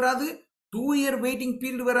வெயிட்டிங் பீரியட் வராது, 2 இயர் வெயிட்டிங்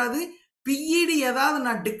பீரியட் வராது. பிஇடி ஏதாவது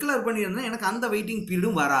நான் டிக்ளேர் பண்ணியிருந்தேன், எனக்கு அந்த வெயிட்டிங்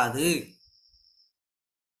பீரியடும் வராது.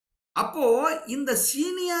 அப்போ இந்த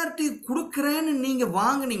சீனியாரிட்டி கொடுக்குறேன்னு நீங்க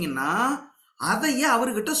வாங்கினீங்கன்னா அதையே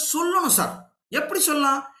அவர்கிட்ட சொல்லணும் சார். எப்படி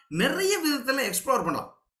சொல்லலாம்? நிறைய விதத்துல எக்ஸ்ப்ளோர் பண்ணலாம்.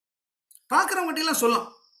 பாக்குறவங்க எல்லாம் சொல்லலாம்,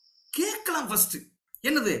 கேட்கலாம். ஃபர்ஸ்ட்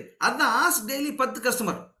என்னது? அதான் ஆஸ் டெய்லி 10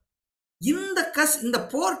 கஸ்டமர். இந்த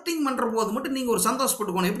போர்ட்டிங் பண்ற போது மட்டும் நீங்க ஒரு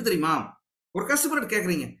சந்தோஷப்பட்டுக்கணும். எப்படி தெரியுமா? ஒரு கஸ்டமர்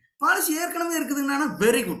கேக்குறீங்க, பாலிசி ஏற்கனவே இருக்குதுங்கன்னா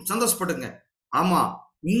வெரி குட், சந்தோஷப்பட்டுங்க. ஆமா,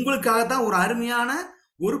 உங்களுக்காக தான் ஒரு அருமையான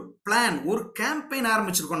ஒரு பிளான், ஒரு கேம்பெயின்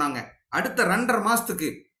ஆரம்பிச்சிருக்கோம் நாங்க. அடுத்த 2.5 மாசத்துக்கு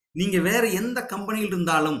நீங்க வேற எந்த கம்பெனியில்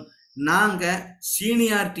இருந்தாலும் நாங்க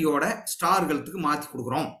சீனியாரிட்டியோட ஸ்டார் ஹெல்த்துக்கு மாத்தி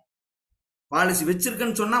கொடுக்குறோம். பாலிசி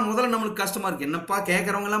வச்சிருக்குன்னு சொன்னா முதல்ல நம்மளுக்கு கஷ்டமா இருக்கு. என்னப்பா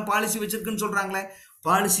கேட்கறவங்க எல்லாம் பாலிசி வச்சிருக்குன்னு சொல்றாங்களே.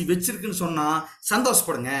 பாலிசி வச்சிருக்குன்னு சொன்னா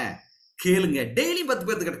சந்தோஷப்படுங்க, கேளுங்க. டெய்லி 10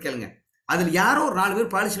 பேர்த்துக்கிட்ட கேளுங்க. அதுல யாரோ ஒரு 4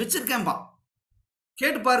 பேர் பாலிசி வச்சிருக்கேன்பா,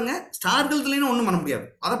 கேட்டு பாருங்க. ஸ்டார் ஹெல்த்லயும் ஒண்ணும் பண்ண முடியாது,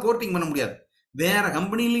 அதை போர்ட்டிங் பண்ண முடியாது. வேற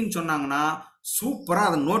கம்பெனிலையும் சொன்னாங்கன்னா சூப்பரா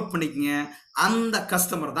அதை நோட் பண்ணிக்கங்க. அந்த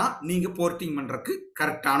கஸ்டமர் தான் நீங்க போர்ட்டிங் பண்றதுக்கு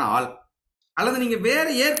கரெக்டான ஆள். அல்லது நீங்க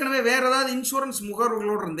ஏற்கனவே வேற ஏதாவது இன்சூரன்ஸ்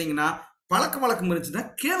முகவர்களோடு இருந்தீங்கன்னா பழக்க வழக்கம் இருந்துச்சுன்னா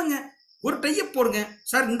கேளுங்க, ஒரு டைப் போடுங்க.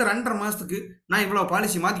 சார் இந்த 2.5 மாசத்துக்கு நான் இவ்வளவு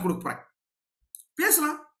பாலிசி மாத்தி கொடுக்க போறேன்.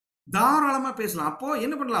 பேசலாம், தாராளமா பேசலாம். அப்போ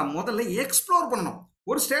என்ன பண்ணலாம்? முதல்ல எக்ஸ்ப்ளோர் பண்ணணும்.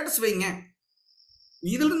 ஒரு ஸ்டேட்டஸ் வைங்க.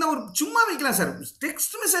 இதுல இருந்து ஒரு சும்மா வைக்கலாம் சார்,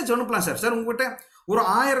 டெக்ஸ்ட் மெசேஜ் அனுப்பலாம் சார். சார் உங்ககிட்ட ஒரு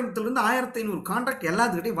 1000 1500 கான்டாக்ட்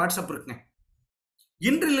எல்லாத்துக்கிட்டையும் வாட்ஸ்அப் இருக்குங்க.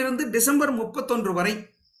 இன்றிலிருந்து டிசம்பர் 31 வரை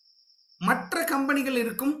மற்ற கம்பெனிகள்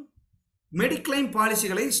இருக்கும் மெடிக்ளைம்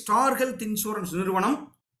பாலிசிகளை ஸ்டார் ஹெல்த் இன்சூரன்ஸ் நிறுவனம்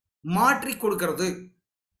மாற்றி கொடுக்கிறது.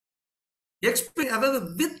 அதாவது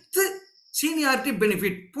வித் சீனியாரிட்டி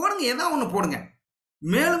பெனிஃபிட் போடுங்க, ஏதாவது ஒன்று போடுங்க.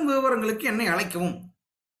 மேலும் விவரங்களுக்கு என்னை அழைக்கவும்.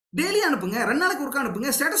 டெய்லி அனுப்புங்க, 2 நாளைக்கு ஒருக்கா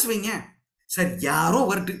அனுப்புங்க, ஸ்டேட்டஸ் வைங்க. சார் யாரோ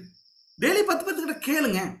வரட்டு, டெய்லி 10 பேர்த்துக்கிட்ட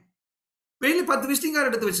கேளுங்க. டெய்லி 10 விசிட்டிங்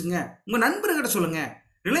கார்டு எடுத்து வச்சுங்க. உங்க நண்பர்கிட்ட சொல்லுங்க,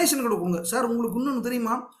 ரிலேஷன் கூட கொடுங்க. சார் உங்களுக்கு இன்னொன்று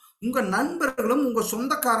தெரியுமா? உங்க நண்பர்களும் உங்க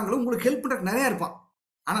சொந்தக்காரங்களும் உங்களுக்கு ஹெல்ப் பண்றதுக்கு நிறைய இருப்பான்.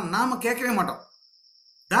 ஆனா நாம கேட்கவே மாட்டோம்.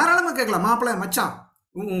 தாராளமா கேட்கலாம். மாப்பிள்ள மச்சான்,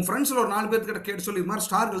 உன் ஃப்ரெண்ட்ஸ்ல ஒரு 4 பேர்த்துக்கிட்ட கேட்டு சொல்லி, மாதிரி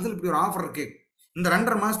ஸ்டார் ஹெல்த்தில் இப்படி ஒரு ஆஃபர் இருக்கு, இந்த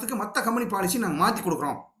 2.5 மாசத்துக்கு மற்ற கம்பெனி பாலிசி நாங்கள் மாற்றி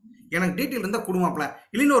கொடுக்குறோம், எனக்கு டீட்டெயில் இருந்தால் கொடுமாப்பிள்ள.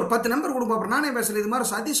 இல்லைன்னு ஒரு 10 நம்பர் கொடுப்பாப்பில். நானே பேசுகிறேன், இது மாதிரி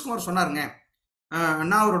சதீஷ்குமார் சொன்னாருங்க,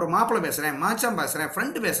 நான் அவரோட மாப்பிள்ளை பேசுகிறேன், மாச்சான் பேசுகிறேன்,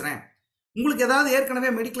 ஃப்ரெண்டு பேசுகிறேன். உங்களுக்கு ஏதாவது ஏற்கனவே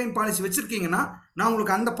மெடிக்ளைம் பாலிசி வச்சிருக்கீங்கன்னா நான்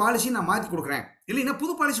உங்களுக்கு அந்த பாலிசி நான் மாற்றி கொடுக்குறேன், இல்லைன்னா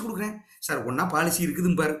புது பாலிசி கொடுக்குறேன். சார் ஒன்றா பாலிசி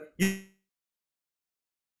இருக்குதுன்னு பாரு,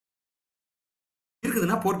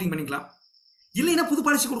 இருக்குதுன்னா போர்ட்டிங் பண்ணிக்கலாம், இல்லைன்னா புது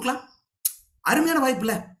பாலிசி கொடுக்கலாம். அருமையான வாய்ப்பு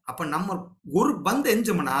இல்லை? அப்ப நம்ம ஒரு பந்து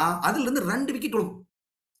எஞ்சோம்னா அதுல இருந்து 2 விக்கெட் விழுகும்.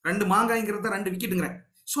 2 மாங்காய்ங்கிறத 2 விக்கெட்டுங்கிறேன்.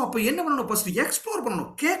 ஸோ அப்போ என்ன பண்ணணும்? ஃபர்ஸ்ட் எக்ஸ்ப்ளோர்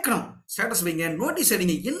பண்ணணும், கேட்கணும், ஸ்டேட்டஸ் வைங்க, நோட்டீஸ்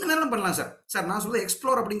அடிங்க, என்ன வேணாலும் பண்ணலாம் சார். சார் நான் சொல்ல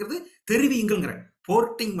எக்ஸ்ப்ளோர் அப்படிங்கிறது தெரிவிங்கிறேன்,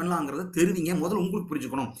 போர்ட்டிங் பண்ணலாங்கிறது தெரிவிங்க. முதல்ல உங்களுக்கு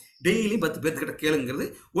புரிஞ்சுக்கணும். டெய்லி 10 பேர்த்துக்கிட்ட கேளுங்கிறது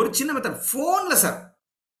ஒரு சின்ன மெத்தட். ஃபோன்ல சார்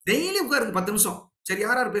டெய்லி உட்காருங்க 10 நிமிஷம். சரி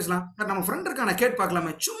யார் யார் பேசலாம் சார்? நம்ம ஃப்ரெண்ட் இருக்கான கேட்டு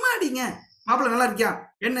பார்க்கலாமே, சும்மா அடிங்க. மாப்பிள்ள நல்லா இருக்கியா,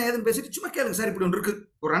 என்ன ஏதுன்னு பேசிட்டு சும்மா கேளுங்க. சார் இப்படி ஒன்று இருக்கு,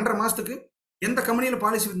 ஒரு 2.5 மாசத்துக்கு எந்த கம்பெனியில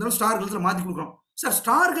பாலிசி இருந்தாலும் ஸ்டார் ஹெல்த்ல மாத்தி கொடுக்குறோம். சார்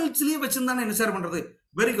ஸ்டார் ஹெல்த்லயே வச்சிருந்தானே என்ன சார் பண்றது?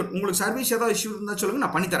 வெரி குட், உங்களுக்கு சர்வீஸ் ஏதாவது இஷ்யூ இருந்தா சொல்லுங்க,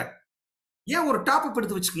 நான் பண்ணித்தரேன். ஏன் ஒரு டாப் அப்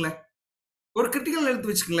எடுத்து வச்சுக்கங்களேன், ஒரு கிரிட்டிக்கல்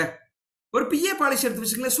எடுத்து வச்சுக்கங்களேன், ஒரு பிஏ பாலிசி எடுத்து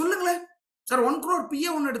வச்சுக்கங்களேன், சொல்லுங்களேன் சார் 1 crore பிஏ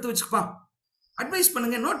ஒன்று எடுத்து வச்சுப்பா, அட்வைஸ்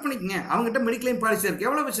பண்ணுங்க, நோட் பண்ணிக்கங்க. அவங்ககிட்ட மெடிக்ளைம் பாலிசி இருக்கு,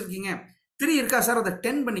 எவ்வளவு வச்சிருக்கீங்க? 3 இருக்கா சார், அதை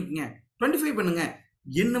 10 பண்ணிக்கங்க, 25 பண்ணுங்க,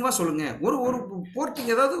 என்னவா சொல்லுங்க. ஒரு ஒரு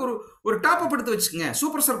போர்ட்டிங் ஏதாவது ஒரு ஒரு டாப் அப் எடுத்து வச்சுக்கங்க,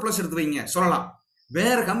 சூப்பர் சர்ப்ளஸ் எடுத்து வைங்க சொல்லலாம்.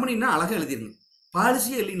 வேற கம்பெனின்னா அழகா எழுதிருங்க,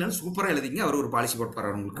 பாலிசியே இல்லைனாலும் சூப்பரா எழுதிங்க, அவர் ஒரு பாலிசி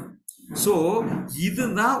கொடுப்பாரு உங்களுக்கு. ஸோ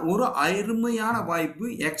இதுதான் ஒரு அருமையான வாய்ப்பு,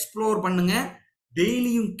 எக்ஸ்ப்ளோர் பண்ணுங்க,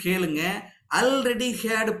 டெய்லியும் கேளுங்க. ஆல்ரெடி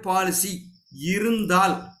ஹேட் பாலிசி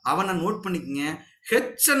இருந்தால் அவனை நோட் பண்ணிக்கங்க.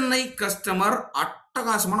 ஹெச்என்ஐ கஸ்டமர்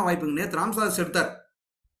அட்டகாசமான வாய்ப்புங்க. நேற்று ராம்சாஸ் எடுத்தார்.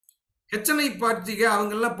 ஹெச்என்ஐ பார்ட்டிக்கு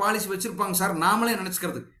அவங்க எல்லாம் பாலிசி வச்சிருப்பாங்க சார், நாமளே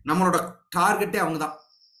நினைச்சுக்கிறது. நம்மளோட டார்கெட்டே அவங்க தான்.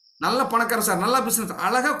 நல்ல பணக்கார சார், நல்ல பிசினஸ்,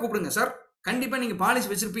 அழகா கூப்பிடுங்க சார். கண்டிப்பா நீங்க பாலிசி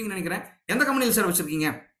வச்சிருப்பீங்கன்னு நினைக்கிறேன். எந்த கம்பெனியில் சார் வச்சிருக்கீங்க?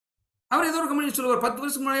 அவர் ஏதோ ஒரு கம்பெனியில் சொல்லுவார். 10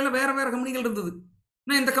 வருஷத்துக்கு முன்னாடி வேற வேற கம்பெனிகள் இருந்தது.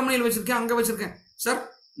 நான் இந்த கம்பெனியில் வச்சிருக்கேன், அங்க வச்சிருக்கேன் சார்.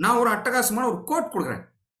 நான் ஒரு அட்டகாசமான ஒரு கோட் கொடுக்குறேன்.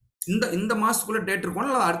 இந்த மாசத்துக்குள்ள டேட்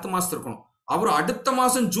இருக்கணும், இல்லை அடுத்த மாசத்து இருக்கணும். அவர் அடுத்த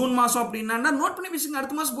மாசம் ஜூன் மாசம் அப்படின்னா நோட் பண்ணி வச்சுங்க,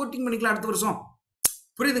 அடுத்த மாசம் போட்டிங் பண்ணிக்கலாம், அடுத்த வருஷம்.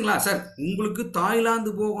 புரியுதுங்களா சார்? உங்களுக்கு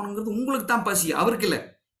தாய்லாந்து போகணுங்கிறது உங்களுக்கு தான் பசி, அவருக்கு இல்லை.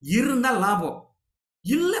 இருந்தால் லாபம்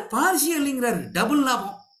இல்ல, பாலிசியே இல்லைங்கிறாரு, டபுள்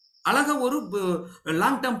லாபம். அழகா ஒரு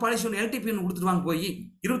லாங் டேர்ம் பாலிசி ஒன்று எல்டிபி ஒன்று கொடுத்துருவாங்க, போய்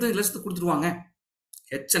 25 லட்சத்துக்கு கொடுத்துருவாங்க.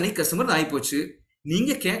 ஹெச்என்ஐ கஸ்டமர் ஆகிப்போச்சு.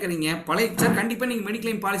 நீங்க கேட்குறீங்க பழைய சார், கண்டிப்பா நீங்க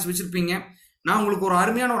மெடிக்ளைம் பாலிசி வச்சிருப்பீங்க, நான் உங்களுக்கு ஒரு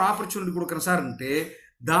அருமையான ஒரு ஆப்பர்ச்சுனிட்டி கொடுக்குறேன் சார்ன்ட்டு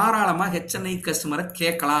தாராளமா ஹெச்என்ஐ கஸ்டமரை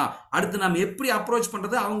கேட்கலாம். அடுத்து நாம் எப்படி அப்ரோச்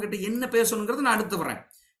பண்றது, அவங்ககிட்ட என்ன பேசணுங்கிறது நான் அடுத்து வரேன்.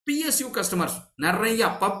 பிஎஸ்யூ கஸ்டமர்ஸ் நிறைய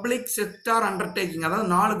பப்ளிக் செக்டார் அண்டர்டேக்கிங், அதாவது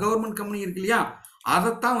 4 கவர்மெண்ட் கம்பெனி இருக்கு இல்லையா,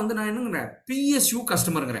 அதைத்தான் வந்து நான் என்னங்கிறேன் பிஎஸ்யூ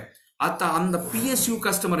கஸ்டமருங்கிறேன். அந்த பிஎஸ்யூ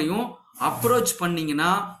கஸ்டமரையும் அப்ரோச்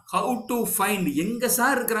பண்ணீங்கன்னா ஹவு டு ஃபைண்ட், எங்க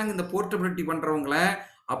சார் இருக்கிறாங்க இந்த போர்ட்டபிலிட்டி பண்றவங்கள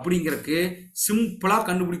அப்படிங்கிறதுக்கு சிம்பிளா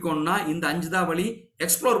கண்டுபிடிக்கணும்னா இந்த 5 தான் வழி.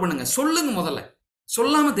 எக்ஸ்ப்ளோர் பண்ணுங்க, சொல்லுங்க, முதல்ல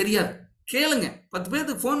சொல்லாம தெரியாது, கேளுங்க, 10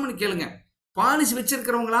 பேருக்கு ஃபோன் பண்ணி கேளுங்க, பாலிசி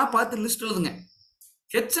வச்சிருக்கிறவங்களா பார்த்து லிஸ்ட் எழுதுங்க.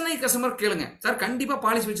 ஹெச்என்ஐ கஸ்டமர் கேளுங்க சார், கண்டிப்பா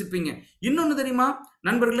பாலிசி வச்சிருப்பீங்க. இன்னொன்னு தெரியுமா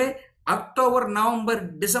நண்பர்களே, அக்டோபர் நவம்பர்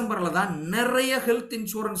டிசம்பர்ல தான் நிறைய ஹெல்த்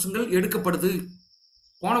இன்சூரன்ஸுகள் எடுக்கப்படுது.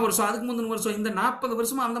 போன வருஷம், அதுக்கு முந்தின வருஷம், இந்த 40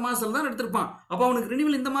 வருஷமா அந்த மாசத்துல தான் எடுத்திருப்பான். அப்ப அவனுக்கு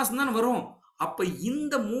ரினிவல் இந்த மாசம் தான் வரும். அப்ப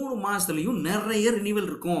இந்த 3 மாசத்துலயும் நிறைய ரினிவல்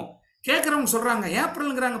இருக்கும். கேட்கறவங்க சொல்றாங்க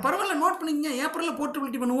ஏப்ரல்ங்கிறாங்க, பரவாயில்ல நோட் பண்ணிக்கங்க, ஏப்ரல்ல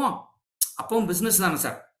போர்ட்டபிலிட்டி பண்ணுவோம். அப்பவும் பிசினஸ் தானே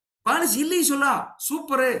சார். பாலிசி இல்லையே சொல்லா,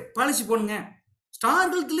 சூப்பரு, பாலிசி போடுங்க.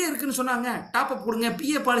 ஸ்டார் ஹெல்த்லயே இருக்குன்னு சொன்னாங்க, டாப் அப் கொடுங்க,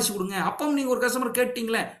 பிஏ பாலிசி கொடுங்க. அப்பவும் நீங்க ஒரு கஸ்டமர்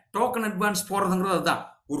கேட்டீங்களே, டோக்கன் அட்வான்ஸ் போறதுங்கிறது அதுதான்.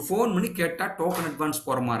 ஒரு ஃபோன் பண்ணி கேட்டா டோக்கன் அட்வான்ஸ்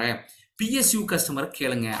போற மாதிரி பிஎஸ்யூ கஸ்டமர்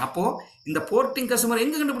கேளுங்க. அப்போ இந்த போர்ட்டிங் கஸ்டமர்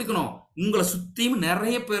எங்க கண்டுபிடிக்கணும்? உங்களை சுத்தியும்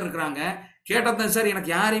நிறைய பேர் இருக்கிறாங்க. கேட்டதான் சார், எனக்கு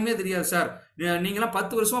யாரையுமே தெரியாது சார், நீங்களாம்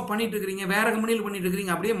 10 வருஷமா பண்ணிட்டு இருக்கிறீங்க, வேற கம்பெனியில் பண்ணிட்டு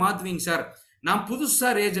இருக்கிறீங்க, அப்படியே மாத்துவீங்க சார், நான் புதுசு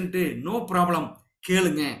சார் ஏஜென்ட். நோ ப்ராப்ளம்,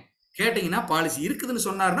 கேளுங்க. கேட்டீங்கன்னா பாலிசி இருக்குதுன்னு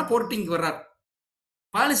சொன்னாருன்னா போர்ட்டிங்க்கு வர்றார்,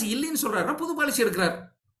 பாலிசி இல்லைன்னு சொல்றாருன்னா புது பாலிசி எடுக்கிறார்.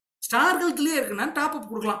 ஸ்டார் ஹெல்த்லயே இருக்குன்னா டாப் அப்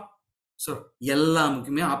கொடுக்கலாம் சார்.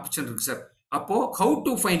 எல்லாமுக்குமே ஆப்ஷன் இருக்கு சார். அப்போ ஹவு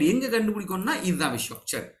டு ஃபைண்ட், எங்க கண்டுபிடிக்கணும்னா இதுதான் விஷயம்.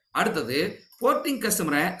 சரி, அடுத்தது போர்ட்டிங்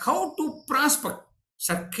கஸ்டமரை ஹவு டு ப்ராஸ்பெக்ட்.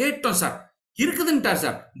 சார் கேட்டோம் sir, இருக்குதுன்ட்டார்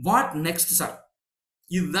sir, what next sir?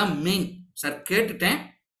 இதுதான் மெயின் சார். கேட்டுட்டேன்,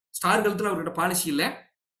 ஸ்டார் ஹெல்த்ல அவர்கிட்ட பாலிசி இல்லை,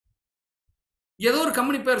 ஏதோ ஒரு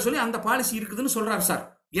கம்பெனி பேர் சொல்லி அந்த பாலிசி இருக்குதுன்னு சொல்றாரு சார்,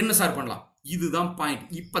 என்ன சார் பண்ணலாம்? இதுதான் பாயிண்ட்.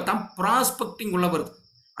 இப்பதான் ப்ராஸ்பெக்டிங் உள்ள வருது.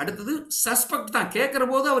 அடுத்தது சஸ்பெக்ட் தான். கேட்கிற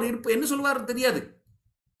போது அவர் என்ன சொல்லுவாரு தெரியாது,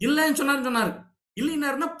 இல்லைன்னு சொன்னாரு.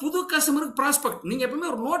 இல்லைன்னா புது கஸ்டமருக்கு ப்ராஸ்பெக்ட். நீங்க எப்பவுமே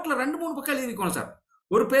ஒரு நோட்ல 2-3 பக்கம் எழுதிக்கணும் சார்.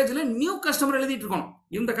 ஒரு பேஜ்ல நியூ கஸ்டமர் எழுதிட்டு இருக்கணும்,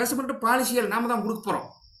 இந்த கஸ்டமர்கிட்ட பாலிசியல் நாம தான் கொடுக்க போறோம்.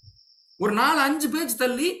 ஒரு 4-5 பேஜ்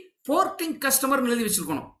தள்ளி போர்ட்டிங் கஸ்டமர் எழுதி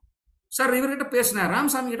வச்சிருக்கணும். சார் இவர்கிட்ட பேசினேன்,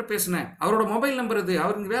 ராமசாமி கிட்ட பேசினேன், அவரோட மொபைல் நம்பர் இது,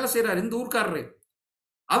 அவருக்கு வேலை செய்யறாரு, இந்த ஊர்க்காரரு,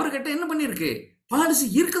 அவர்கிட்ட என்ன பண்ணிருக்கு, பாலிசி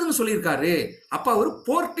இருக்குதுன்னு சொல்லியிருக்காரு. அப்ப அவர்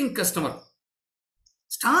போர்ட்டிங் கஸ்டமர்.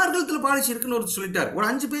 ஸ்டார் ஹெல்த்ல பாலிசி இருக்குன்னு ஒரு சொல்லிட்டார், ஒரு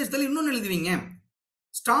 5 பேஜ் தள்ளி இன்னொன்னு எழுதுவீங்க,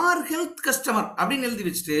 ஸ்டார் ஹெல்த் கஸ்டமர் அப்படின்னு எழுதி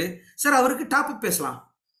வச்சுட்டு சார் அவருக்கு டாப் அப் பேசலாம்.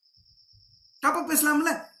 டாப் அப்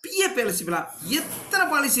பேசலாம்ல, பிஏ பேசலாம், எத்தனை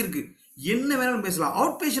பாலிசி இருக்கு, என்ன வேணாலும் பேசலாம்.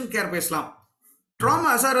 அவுட் பேஷண்ட் கேர் பேசலாம்,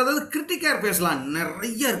 ட்ராமா சார், அதாவது கிரிட்டிக் கேர் பேசலாம்,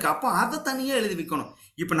 நிறைய இருக்கு. அப்போ அதை தனியாக எழுதி வைக்கணும்.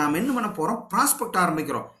 இப்போ நாம் என்ன பண்ண போறோம், ப்ராஸ்பெக்ட்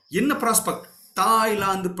ஆரம்பிக்கிறோம். என்ன ப்ராஸ்பெக்ட்?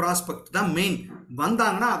 தாய்லாந்து ப்ராஸ்பெக்ட் தான் மெயின்.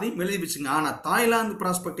 வந்தாங்கன்னா அதையும் எழுதி வச்சுங்க. ஆனால் தாய்லாந்து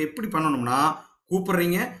ப்ராஸ்பெக்ட் எப்படி பண்ணணும்னா,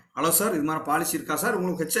 கூப்பிடுறீங்க, ஹலோ சார் இது மாதிரி பாலிசி இருக்கா சார்,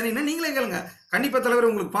 உங்களுக்கு ஹெச்என்ஐனா நீங்களே கேளுங்க, கண்டிப்பாக தலைவர்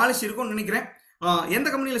உங்களுக்கு பாலிசி இருக்கும்னு நினைக்கிறேன், எந்த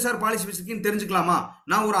கம்பெனியில் சார் பாலிசி வச்சிருக்கீங்கன்னு தெரிஞ்சுக்கலாமா,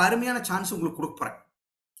 நான் ஒரு அருமையான சான்ஸ் உங்களுக்கு கொடுக்க போறேன்,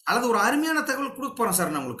 அல்லது ஒரு அருமையான தகவல் கொடுக்க போறேன்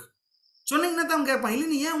சார் நான் உங்களுக்கு சொன்னீங்கன்னா தான் கேட்பேன். இல்லை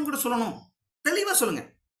நீ ஏன் உங்ககிட்ட சொல்லணும், தெளிவாக சொல்லுங்க.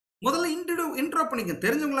 முதல்ல இன்ட்ரோ பண்ணிக்க.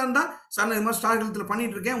 தெரிஞ்சவங்களா இருந்தா சார் நான் இது மாதிரி ஸ்டார் ஹெல்த்தில்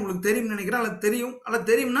பண்ணிட்டு இருக்கேன், உங்களுக்கு தெரியும்னு நினைக்கிறேன், அல்லது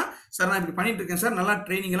தெரியும்னா சார் நான் இப்படி பண்ணிட்டு இருக்கேன் சார், நல்லா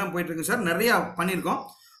ட்ரைனிங் எல்லாம் போயிட்டு இருக்கேன் சார், நிறைய பண்ணியிருக்கோம்,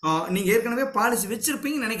 நீங்க ஏற்கனவே பாலிசி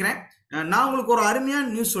வச்சிருப்பீங்கன்னு நினைக்கிறேன், நான் உங்களுக்கு ஒரு அருமையான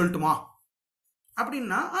நியூஸ் சொல்லட்டுமா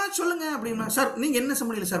அப்படின்னா சொல்லுங்க அப்படின்னா, சார் நீங்க என்ன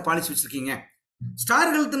சம்பளியில் சார் பாலிசி வச்சிருக்கீங்க?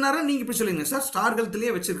 ஸ்டார் ஹெல்த்னாரா நீங்க இப்படி சொல்லுங்க சார், ஸ்டார்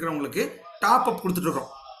ஹெல்த்லயே வச்சிருக்கிறவங்களுக்கு டாப் அப் கொடுத்துட்டு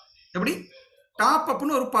இருக்கோம். எப்படி டாப்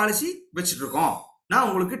அப்னு ஒரு பாலிசி வச்சுட்டு இருக்கோம். நான்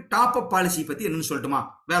உங்களுக்கு டாப் அப் பாலிசி பத்தி என்னன்னு சொல்லட்டுமா?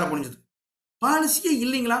 வேலை முடிஞ்சது. பாலிசியே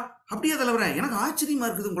இல்லைங்களா? அப்படியே தலைவர, எனக்கு ஆச்சரியமா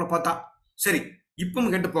இருக்குது உங்களை பார்த்தா. சரி,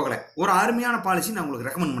 இப்பவும் கெட்டு போகல, ஒரு அருமையான பாலிசி நான் உங்களுக்கு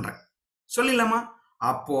ரெக்கமெண்ட் பண்றேன், சொல்லிடலாமா?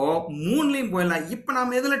 அப்போ மூணுலையும் போயிடலாம். இப்போ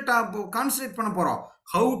நாம எதுல கான்சன்ட்ரேட் பண்ண போறோம்?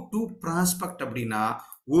 ஹவு டு ப்ராஸ்பெக்ட் அப்படின்னா,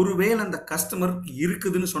 ஒருவேளை அந்த கஸ்டமருக்கு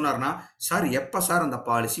இருக்குதுன்னு சொன்னார்னா, சார் எப்ப சார் அந்த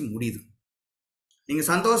பாலிசி முடியுது? நீங்க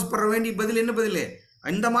சந்தோஷப்பட வேண்டிய பதில் என்ன பதில்?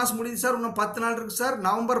 இந்த மாசம் முடியுது சார், இன்னும் 10 நாள் இருக்கு சார்,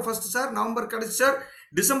 நவம்பர் 1 சார், நவம்பர் கடைசி சார்,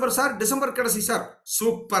 டிசம்பர் சார், டிசம்பர் கடைசி சார்.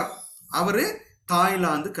 சூப்பர். அவரு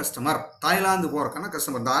தாய்லாந்து கஸ்டமர், தாய்லாந்து போறக்கான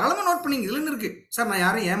கஸ்டமர். தாராளமா நோட் பண்ணிங்க. இதுல இருக்கு சார், நான்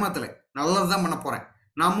யாரையும் ஏமாத்தல, நல்லதுதான் பண்ண போறேன்.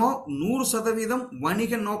 நாம 100%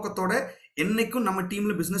 வணிக நோக்கத்தோட என்னைக்கும் நம்ம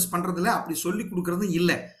டீம்ல பிசினஸ் பண்றதுல அப்படி சொல்லி கொடுக்கறது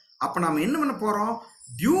இல்லை. அப்ப நாம என்ன பண்ண போறோம்?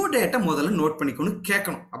 டியூ டேட்டை முதல்ல நோட் பண்ணிக்கணும்,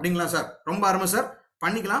 கேட்கணும். அப்படிங்களா சார்? ரொம்ப அருமை சார்,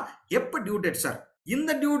 பண்ணிக்கலாம். எப்ப டியூ டேட் சார்?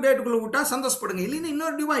 இந்த டியூ டேட்டுக்குள்ள விட்டா சந்தோஷப்படுங்க, இல்லைன்னா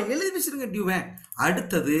இன்னொரு டியூவா எழுதி வச்சிருங்க டியூவை.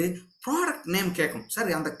 அடுத்தது ப்ராடக்ட் நேம் கேட்கணும்.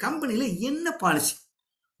 சார் அந்த கம்பெனில என்ன பாலிசி?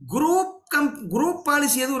 குரூப்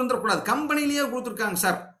பாலிசி எதுவும் இருந்துடக்கூடாது. கம்பெனிலேயே கொடுத்துருக்காங்க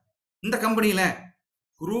சார், இந்த கம்பெனியில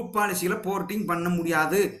குரூப் பாலிசியில போர்ட்டிங் பண்ண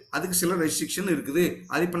முடியாது, அதுக்கு சில ரெஸ்ட்ரிக்ஷன் இருக்குது,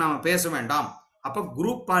 அது இப்ப நாம பேச வேண்டாம். அப்ப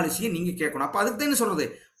குரூப் பாலிசியை நீங்க கேட்கணும். அப்ப அதுக்கு தான் சொல்றது,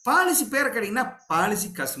 பாலிசி பேரை கேட்டீங்கன்னா பாலிசி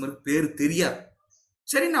கஸ்டமருக்கு பேர் தெரியாது.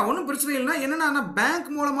 சரிண்ணா, ஒன்றும் பிரச்சனை இல்லைன்னா, என்னன்னா பேங்க்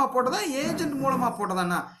மூலமா போட்டதா ஏஜென்ட் மூலமா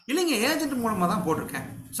போட்டதாண்ணா? இல்லைங்க, ஏஜென்ட் மூலமா தான் போட்டிருக்கேன்.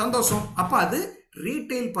 சந்தோஷம். அப்ப அது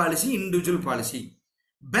ரீட்டைல் பாலிசி, இண்டிவிஜுவல் பாலிசி.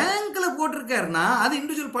 பேங்க்ல போட்டிருக்காருன்னா அது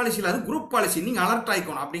இண்டிவிஜுவல் பாலிசி இல்லை, அது குரூப் பாலிசி. நீங்க அலர்ட்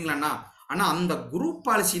ஆயிக்கணும். அப்படிங்களாண்ணா? ஆனா அந்த குரூப்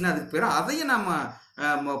பாலிசின்னு அதுக்கு பேர், அதையே நம்ம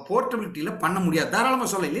போர்ட்டபிலிட்டியில பண்ண முடியாது. தாராளமா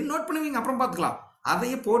சொல்ல, இல்லை நோட் பண்ணுவீங்க, அப்புறம் பார்த்துக்கலாம்.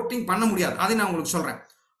 அதையே போர்ட்டிங் பண்ண முடியாது, அதை நான் உங்களுக்கு சொல்றேன்.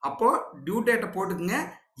 அப்போ டியூ டேட்டை போட்டுக்குங்க.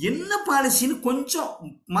 என்ன பாலிசின்னு கொஞ்சம்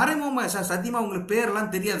மறைமுகமா, சார் சத்தியமா உங்களுக்கு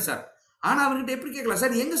பேரெல்லாம் தெரியாது சார், ஆனா அவர்கிட்ட எப்படி கேட்கலாம்?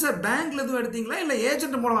 சார் எங்க சார், பேங்க்ல எதுவும் எடுத்தீங்களா இல்ல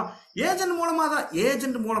ஏஜென்ட் மூலமா? ஏஜென்ட் மூலமா தான்.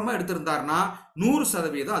 ஏஜென்ட் மூலமா எடுத்திருந்தாருன்னா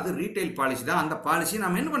 100% அது ரீட்டைல் பாலிசி தான். அந்த பாலிசி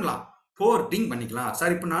நாம என்ன பண்ணலாம்? போர்ட்டிங் பண்ணிக்கலாம்.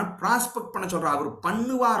 சார் இப்ப நான் ப்ராஸ்பெக்ட் பண்ண சொல்றேன், அவர்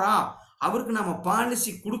பண்ணுவாரா? அவருக்கு நம்ம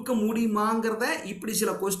பாலிசி கொடுக்க முடியுமாங்கிறத இப்படி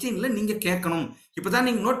சில கொஸ்டின்ல நீங்க கேட்கணும். இப்பதான்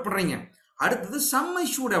நீங்க நோட் பண்றீங்க. அடுத்தது சம்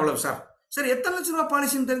இஷ்யூட் எவ்வளவு சார்? சார் எத்தனை லட்சம் ரூபாய்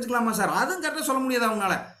பாலிசின்னு தெரிஞ்சுக்கலாமா சார்? அதுவும் கரெக்டாக சொல்ல முடியாது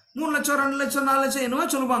அவங்களால. 3 லட்சம் 2 லட்சம் 4 லட்சம் என்னவோ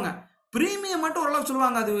சொல்லுவாங்க. பிரீமியம் மட்டும் ஓரளவு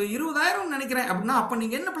சொல்லுவாங்க, அது 20,000 நினைக்கிறேன். அப்படின்னா அப்ப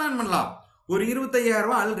நீங்க என்ன பிளான் பண்ணலாம்? ஒரு 25,000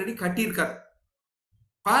 ரூபாய் ஆல்ரெடி கட்டியிருக்காரு,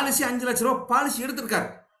 பாலிசி 5 லட்சம் ரூபாய் பாலிசி எடுத்திருக்காரு.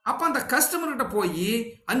 அப்ப அந்த கஸ்டமர் கிட்ட போய்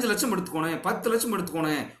 5 லட்சம் எடுத்துக்கணும், 10 லட்சம்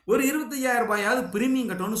எடுத்துக்கணும், ஒரு 25,000 ரூபாயாவது பிரீமியம்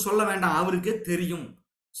கட்டணும்னு சொல்ல வேண்டாம், அவருக்கே தெரியும்.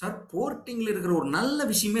 சார் போர்ட்டிங்ல இருக்கிற ஒரு நல்ல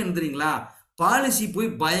விஷயமே என்ன தெரியுங்களா? பாலிசி போய்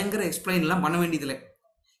பயங்கர எக்ஸ்பிளைன் எல்லாம் பண்ண வேண்டியதில்லை.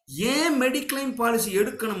 ஏன் மெடிக்ளைம் பாலிசி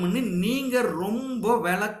எடுக்கணும்னு நீங்க ரொம்ப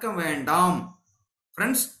விளக்க வேண்டாம்.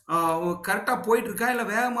 ஃப்ரெண்ட்ஸ், கரெக்டா போயிட்டு இருக்கா, இல்ல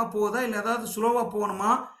வேகமா போகுதா, இல்ல ஏதாவது ஸ்லோவா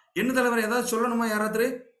போகணுமா, என்ன தலைவர் ஏதாவது சொல்லணுமா? யாராவது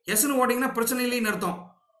எஸ்ன்னு ஓட்டிங்கன்னா பிரச்சனை இல்லைன்னு அர்த்தம்.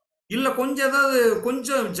 இல்ல கொஞ்சம் ஏதாவது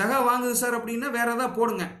கொஞ்சம் ஜகா வாங்குது சார் அப்படின்னா வேற ஏதாவது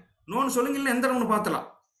போடுங்க. நோன்னு சொல்லுங்க, இல்லை எந்த ஒன்று பார்த்தலாம்.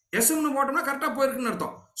 எஸ்ன்னு போட்டோம்னா கரெக்டா போயிருக்குன்னு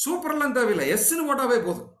அர்த்தம். சூப்பர்லாம் தேவையில்லை, எஸ்ன்னு போட்டாவே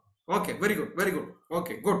போதும். Okay, very good very good,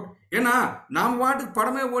 okay good. ஏன்னா நாம் வாட்டுக்கு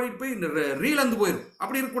படமே ஓடிட்டு போய் ரீல் வந்து போயிடும்,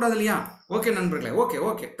 அப்படி இருக்கக்கூடாது இல்லையா? ஓகே நண்பர்களே, okay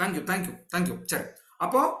okay, thank you thank you thank you. சரி,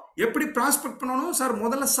 அப்போ எப்படி ப்ராஸ்பெக்ட் பண்ணணும் சார்?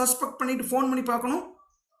 முதல்ல சஸ்பெக்ட் பண்ணிட்டு ஃபோன் பண்ணி பார்க்கணும்.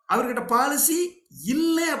 அவர்கிட்ட பாலிசி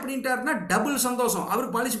இல்லை அப்படின்ட்டாருன்னா டபுள் சந்தோஷம்,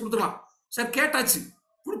 அவருக்கு பாலிசி கொடுத்துடலாம். சார் கேட்டாச்சு,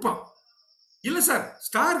 கொடுப்பான். இல்ல சார்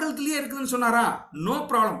ஸ்டார் ஹெல்த்லயே இருக்குதுன்னு சொன்னாரா? நோ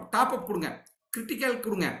ப்ராப்ளம், டாப் அப் கொடுங்க, கிரிட்டிக்கல்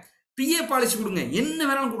கொடுங்க, பிஏ பாலிசி கொடுங்க, என்ன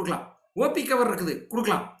வேணாலும் கொடுக்கலாம், ஓபி கவர் இருக்குது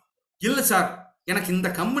கொடுக்கலாம். இல்ல சார் எனக்கு இந்த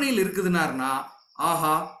கம்பெனியில் இருக்குதுன்னாருன்னா,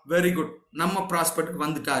 ஆஹா வெரி குட், நம்ம ப்ராஸ்பெக்ட்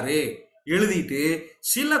வந்துட்டாரு. எழுதிட்டு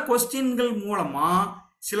சில கொஸ்டின்கள் மூலமா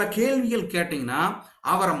சில கேள்விகள் கேட்டீங்கன்னா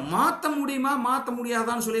அவரை மாற்ற முடியுமா மாற்ற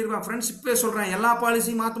முடியாதான்னு சொல்லிடுவேன். ஃப்ரெண்ட்ஸ், இப்பவே சொல்றேன், எல்லா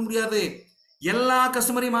பாலிசியும் மாற்ற முடியாது, எல்லா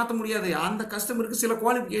கஸ்டமரையும் மாற்ற முடியாது. அந்த கஸ்டமருக்கு சில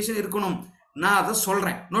குவாலிஃபிகேஷன் இருக்கணும், நான் அதை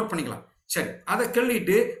சொல்றேன், நோட் பண்ணிக்கலாம். சரி, அதை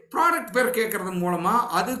கேள்விட்டு ப்ராடக்ட் பேர் கேட்கறது மூலமா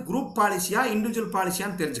அது குரூப் பாலிசியா இண்டிவிஜுவல்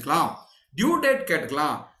பாலிசியான்னு தெரிஞ்சுக்கலாம். டியூ டேட்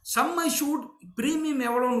கேட்டுக்கலாம். சம்மை ஷூட் பிரீமியம்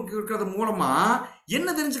எவ்வளோன்னு இருக்கிறது மூலமா என்ன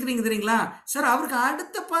தெரிஞ்சுக்கிறீங்க தெரியுங்களா? சார் அவருக்கு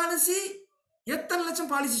அடுத்த பாலிசி எத்தனை லட்சம்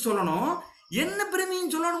பாலிசி சொல்லணும், என்ன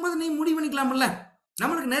பிரீமியம் சொல்லணும் போது நீ முடிவு பண்ணிக்கலாம்ல.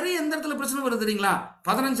 நம்மளுக்கு நிறைய எந்த இடத்துல பிரச்சனை வருது தெரியுங்களா?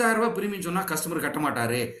 15,000 ரூபாய் பிரீமியம் சொன்னா கஸ்டமர் கட்ட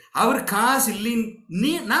மாட்டாரு, அவர் காசு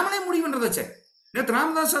இல்லைன்னு நாமளே முடிவு பண்றதாச்சே. நேற்று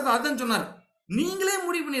ராமதாஸ் சார் அதான் சொன்னார், நீங்களே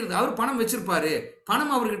முடிவு பண்ணிடுது. அவர் பணம் வச்சிருப்பாரு,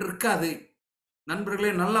 பணம் அவர்கிட்ட இருக்காது.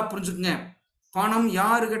 நண்பர்களே நல்லா புரிஞ்சுக்குங்க, பணம்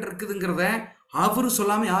யாருகிட்ட இருக்குதுங்கிறத அவரு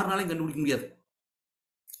சொல்லாம யாருனாலையும் கண்டுபிடிக்க முடியாது.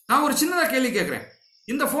 நான் ஒரு சின்னதா கேள்வி கேட்கிறேன்.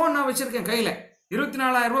 இந்த போன் நான் வச்சிருக்கேன் கையில,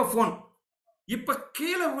 24,000 ரூபாய் போன். இப்ப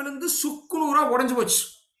கீழே விழுந்து சுக்குநூறா உடைஞ்சு போச்சு.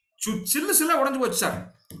 சில்லு சில்லா உடைஞ்சு போச்சு சார்.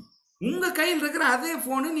 உங்க கையில் இருக்கிற அதே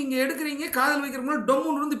போனு நீங்க எடுக்கிறீங்க, காதல் வைக்கிற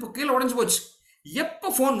டொம்முன்னு இருந்து இப்ப கீழே உடைஞ்சு போச்சு.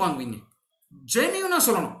 எப்ப போன் வாங்குவீங்க? ஜெனியூனா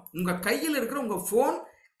சொல்லணும். உங்க கையில் இருக்கிற உங்க போன்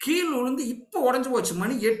கீழே விழுந்து இப்ப உடைஞ்சு போச்சு,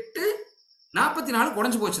 மணி 8:44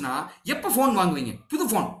 உடைஞ்சு போச்சுன்னா எப்ப போன் வாங்குவீங்க? புது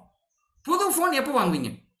போன் எப்ப வாங்குவீங்க?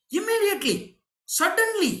 Immediately,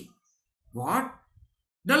 suddenly. வாட்?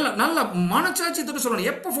 நல்ல நல்ல மனச்சாட்சி தொட்டு சொல்லணும்.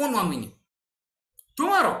 எப்ப போன் வாங்குவீங்க?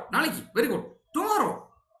 டுமாரோ, நாளைக்கு. Very good.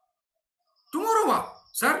 டுமாரோவா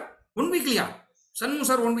sir? 1 வீக்லியா? Shanmuga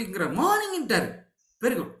sir 1 வீக்ங்கிற மார்னிங்ட்டாரு.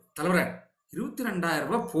 Very good தலைவரே. 22,000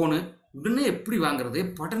 ரூபாய் போனு உடனே எப்படி வாங்குறது?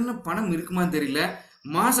 பணம் இருக்குமான்னு தெரியல.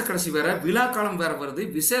 மாச கடைசி வேற, விழா காலம் வேற வருது,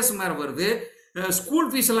 விசேஷம் வேற வருது, ஸ்கூல்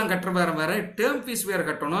ஃபீஸ் எல்லாம் கட்டுற வேற, டேர்ம் ஃபீஸ் வேற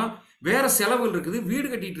கட்டணும், வேற செலவுகள் இருக்குது, வீடு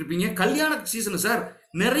கட்டிட்டு இருப்பீங்க, கல்யாண சீசன் சார்,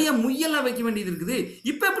 நிறைய முயெல்லாம் வைக்க வேண்டியது இருக்குது.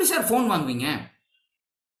 இப்ப எப்படி சார் போன் வாங்குவீங்க?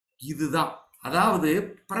 இதுதான், அதாவது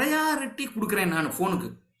ப்ரையாரிட்டி கொடுக்குறேன் நான் போனுக்கு.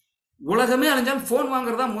 உலகமே அழிஞ்சாலும் போன்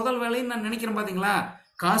வாங்குறதா முதல் வேலைன்னு நான் நினைக்கிறேன். பாத்தீங்களா?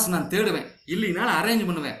 காசு நான் தேடுவேன், இல்லைனாலும் அரேஞ்ச்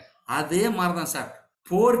பண்ணுவேன். அதே மாதிரிதான் சார்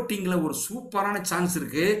போர்ட்டிங்ல ஒரு சூப்பரான சான்ஸ்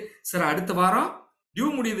இருக்கு சார். அடுத்த வாரம் டியூ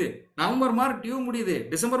முடியுது, நவம்பர் மாதம் டியூ முடியுது,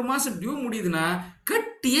 டிசம்பர் மாசம் டியூ முடியுதுன்னா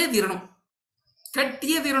கட்டியே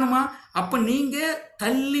தீரணுமா? அப்ப நீங்க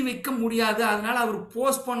தள்ளி வைக்க முடியாது. அதனால அவர்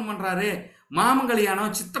போஸ்ட்போன் பண்றாரு. மாமன்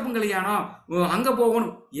கல்யாணம், சித்தப்பன் கல்யாணம், அங்க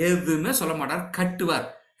போகணும், எதுவுமே சொல்ல மாட்டார், கட்டுவார்.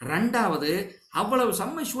 ரெண்டாவது, அவ்வளவு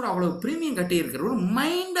சம்மஷூர், அவ்வளவு பிரீமியம் கட்டி இருக்கிற ஒரு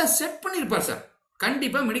மைண்டை செட் பண்ணியிருப்பார் சார்.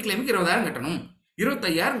 கண்டிப்பா மெடிக்ளைமுக்கு 20,000 கட்டணும்,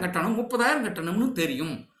 25,000 கட்டணும், 30,000 கட்டணும்னு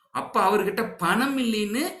தெரியும். அப்ப அவர்கிட்ட பணம்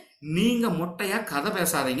இல்லைன்னு நீங்க மொட்டையா கதை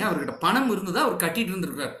பேசாதீங்க. அவர்கிட்ட பணம் இருந்ததா அவர் கட்டிட்டு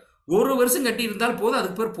இருந்திருக்காரு. 1 வருஷம் கட்டி இருந்தால் போதும்,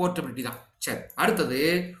 அதுக்கு பேர் போர்ட்டபிலிட்டி தான். சரி, அடுத்தது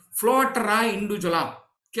ஃப்ளோட்டரா இண்டிவிஜுவலா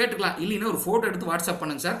கேட்டுக்கலாம். இல்லைன்னா ஒரு போட்டோ எடுத்து வாட்ஸ்அப்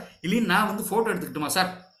பண்ணுங்க சார். இல்லைன்னா நான் வந்து போட்டோ எடுத்துக்கிட்டுமா சார்?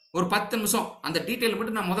 ஒரு 10 நிமிஷம் அந்த டீட்டெயில்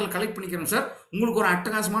மட்டும் நான் முதல்ல கலெக்ட் பண்ணிக்கிறேன் சார், உங்களுக்கு ஒரு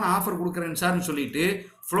அட்டகாசமான ஆஃபர் கொடுக்குறேன் சார்னு சொல்லிட்டு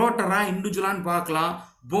ஃப்ளோட்டரா இண்டிவிஜுவலான்னு பார்க்கலாம்.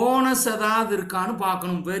 போனஸ் ஏதாவது இருக்கான்னு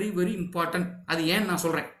பார்க்கணும். Very very important. அது ஏன்னு நான்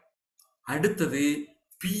சொல்றேன். அடுத்தது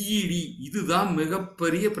பிஇடி. இதுதான்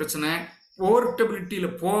மிகப்பெரிய பிரச்சனை. போர்ட்டபிலிட்டியில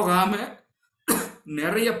போகாம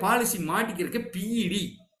நிறைய பாலிசி மாட்டிக்கிறதுக்கு பிஇடி.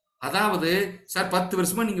 அதாவது சார் 10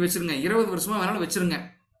 வருஷமா நீங்க வச்சிருங்க, 20 வருஷமா வேணாலும் வச்சிருங்க.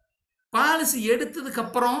 பாலிசி எடுத்ததுக்கு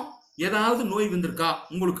அப்புறம் ஏதாவது நோய் வந்திருக்கா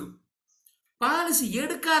உங்களுக்கு? பாலிசி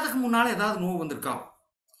எடுக்காததுக்கு முன்னால ஏதாவது நோய் வந்திருக்கா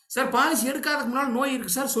சார்? பாலிசி எடுக்காததுக்கு முன்னால நோய்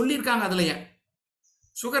இருக்கு சார், சொல்லியிருக்காங்க. அதுலயே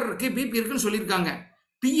சுகர் இருக்கு, பிபி இருக்குன்னு சொல்லியிருக்காங்க.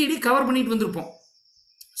 பிஇடி கவர் பண்ணிட்டு வந்திருப்போம்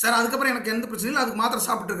சார். அதுக்கப்புறம் எனக்கு எந்த பிரச்சனையும் இல்லை, அதுக்கு மாத்திரை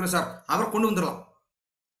சாப்பிட்டு இருக்கிறேன் சார், அவர் கொண்டு வந்துடலாம்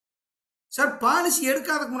சார். பாலிசி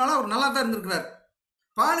எடுக்காததுக்கு முன்னால அவர் நல்லா தான் இருந்திருக்கிறார்.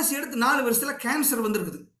 பாலிசி எடுத்து 4 வருஷத்துல கேன்சர்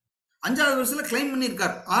வந்திருக்குது, 5வது வருஷத்துல கிளைம்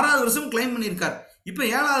பண்ணியிருக்கார், 6வது வருஷம் கிளைம் பண்ணியிருக்கார், இப்போ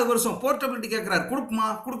 7வது வருஷம் போர்ட்டபிலிட்டி கேட்கிறார்.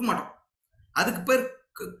 கொடுக்க மாட்டோம். அதுக்கு பேர்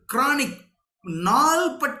கிரானிக்,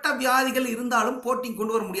 நாள்பட்ட வியாதிகள் இருந்தாலும் போர்ட்டிங்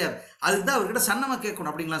கொண்டு வர முடியாது. அதுதான் அவர்கிட்ட சன்னமா கேட்கணும்.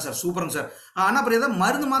 அப்படிங்களா சார்? சூப்பருங்க சார். ஆனால் அப்புறம் ஏதாவது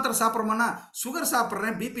மருந்து மாத்திரை சாப்பிட்றோம்னா, சுகர்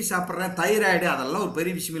சாப்பிட்றேன், பிபி சாப்பிட்றேன், தைராய்டு, அதெல்லாம் ஒரு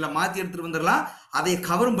பெரிய விஷயம் இல்லை, மாற்றி எடுத்துகிட்டு வந்துடலாம். அதை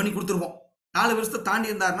கவரும் பண்ணி கொடுத்துருவோம். 4 வருஷத்தை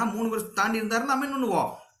தாண்டி இருந்தாருன்னா, 3 வருஷத்தை தாண்டி இருந்தாருன்னா நம்ம என்ன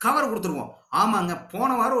பண்ணுவோம்? கவர் கொடுத்துருவோம். ஆமாங்க, போன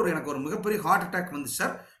வாரம் எனக்கு ஒரு மிகப்பெரிய ஹார்ட் அட்டாக் வந்து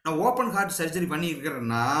சார், நான் ஓப்பன் ஹார்ட் சர்ஜரி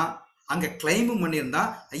பண்ணியிருக்கிறேன்னா அங்கே கிளைமும் பண்ணியிருந்தா,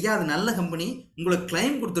 ஐயா அது நல்ல கம்பெனி, உங்களுக்கு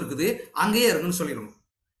கிளைம் கொடுத்துருக்குது, அங்கேயே இருக்குன்னு சொல்லிடணும்.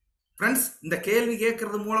 ஃப்ரெண்ட்ஸ், இந்த கேள்வி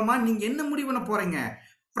கேட்கறது மூலமா நீங்க என்ன முடிவு பண்ண போறீங்க?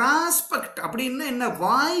 ப்ராஸ்பெக்ட் அப்படின்னா என்ன?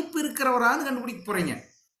 வாய்ப்பு இருக்கிறவரான்னு கண்டுபிடிக்க போறீங்க.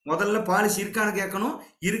 முதல்ல பாலிசி இருக்கான்னு கேட்கணும்,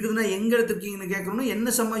 இருக்குதுன்னா எங்க எடுத்துருக்கீங்கன்னு கேட்கணும்,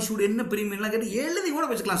 என்ன சம்மஷூட், என்ன பிரீமியம்லாம் கேட்டு எழுதி கூட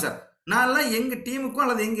வச்சுக்கலாம் சார். நான்லாம் எங்க டீமுக்கும்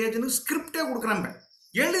அல்லது எங்க ஏஜென்ட்டுக்கும் ஸ்கிரிப்டே கொடுக்குறாங்க,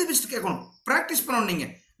 எழுதி வச்சுட்டு கேட்கணும், ப்ராக்டிஸ் பண்ணணும். நீங்க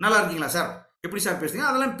நல்லா இருக்கீங்களா சார், எப்படி சார் பேசுறீங்க,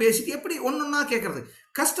 அதெல்லாம் பேசிட்டு எப்படி ஒன்னொன்னா கேட்கறது.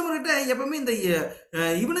 கஸ்டமர்கிட்ட எப்பவுமே இந்த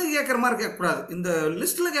இவனுக்கு கேட்குற மாதிரி கேட்கக்கூடாது, இந்த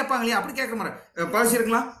லிஸ்ட்டில் கேட்பாங்க இல்லையா, அப்படி கேட்குற மாதிரி. பாலிசி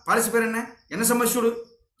இருக்கலாம், பாலிசி பேர் என்ன சம்மஷூடு,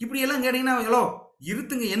 இப்படி எல்லாம் கேட்டிங்கன்னா எவ்வளோ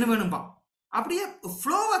இருத்துங்க, என்ன வேணும்பா, அப்படியே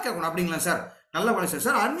ஃப்ளோவாக கேட்கணும். அப்படிங்களா சார்? நல்ல பாலிசி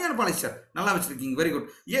சார், அருமையான பாலிசி சார், நல்லா வச்சுருக்கீங்க, வெரி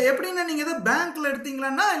குட். எப்படின்னா நீங்கள் எதாவது பேங்க்கில்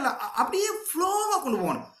எடுத்தீங்களான்னா இல்லை, அப்படியே ஃப்ளோவாக கொண்டு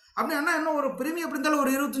போகணும். அப்படி அண்ணா என்ன ஒரு பிரீமியம் எப்படி இருந்தாலும்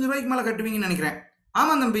ஒரு 25 ரூபாய்க்கு மேலே கட்டுவீங்கன்னு நினைக்கிறேன்.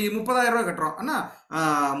 ஆமாம் தம்பி, 30,000 ரூபா கட்டுறோம். அண்ணா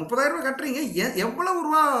 30,000 ரூபா கட்டுறீங்க, எவ்வளவு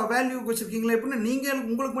ரூபா வேல்யூக்கு வச்சுருக்கீங்களா? எப்படின்னா நீங்கள்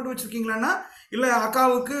உங்களுக்கு மட்டும் வச்சுருக்கீங்களாண்ணா, இல்லை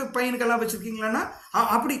அக்காவுக்கு பையனுக்கெல்லாம் வச்சுருக்கீங்களாண்ணா?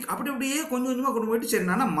 அப்படி அப்படியே கொஞ்சம் கொஞ்சமாக கொண்டு போயிட்டு, சரி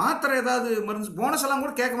நான் மாத்திரை ஏதாவது மருந்து போனஸ் எல்லாம்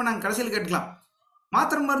கூட கேட்க வேணாங்க, கடைசியில் கேட்டுக்கலாம்.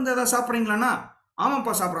 மாத்திரை மருந்து ஏதாவது சாப்பிட்றீங்களாண்ணா?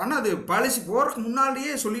 ஆமாப்பா சாப்பிட்றோம். ஆனால் அது பாலிசி போகிறதுக்கு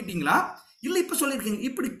முன்னாடியே சொல்லிட்டீங்களா? இல்லை இப்போ சொல்லியிருக்கீங்க.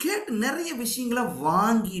 இப்படி கேட்டு நிறைய விஷயங்களை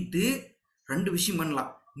வாங்கிட்டு 2 விஷயம்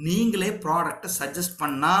பண்ணலாம். நீங்களே ப்ராடக்டை சஜஸ்ட்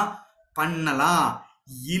பண்ணலாம்.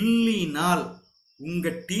 இல்லைனால் உங்க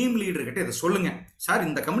டீம் லீடர் கிட்ட இதை சொல்லுங்க. சார்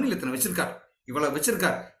இந்த கம்பெனியில் இத்தனை வச்சிருக்கார், இவ்வளவு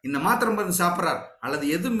வச்சிருக்கார், இந்த மாத்திரை மருந்து சாப்பிட்றார், அல்லது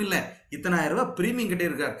எதுவும் இல்லை, இத்தனாயிரம் ரூபாய் பிரீமியம் கிட்டே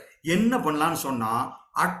இருக்கார், என்ன பண்ணலான்னு சொன்னா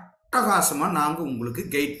அட்டகாசமா நாங்க உங்களுக்கு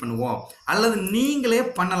கைட் பண்ணுவோம். அல்லது நீங்களே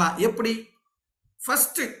பண்ணலாம். எப்படி?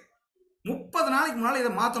 ஃபர்ஸ்ட் 30 நாளைக்கு முன்னால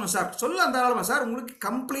இதை மாத்தணும் சார். சொல்ல அந்த சார் உங்களுக்கு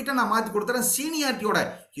கம்ப்ளீட்டா நான் மாத்தி கொடுத்துறேன் சீனியாரிட்டியோட.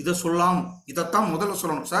 இதை சொல்லலாம், இதைத்தான் முதல்ல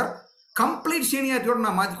சொல்லணும் சார். கம்ப்ளீட் சீனியாரிட்டியோட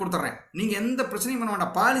நான் மாத்தி கொடுத்துறேன். நீங்க எந்த பிரச்சனையும் பண்ண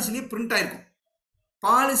வேண்டாம். பாலிசிலேயே பிரிண்ட் ஆயிருக்கும்.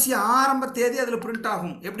 பாலிசி ஆரம்ப தேதி அதுல பிரிண்ட்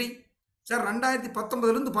ஆகும். எப்படி சார்?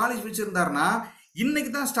 2019 பாலிசி வச்சிருந்தாருன்னா இன்னைக்கு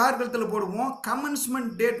தான் ஸ்டார் கழுத்தில் போடுவோம். கமன்ஸ்மெண்ட்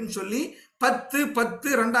டேட்னு சொல்லி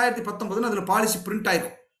 10/10/2019 அதுல பாலிசி பிரிண்ட்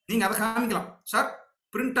ஆயிருக்கும். நீங்க அதை காமிக்கலாம் சார்.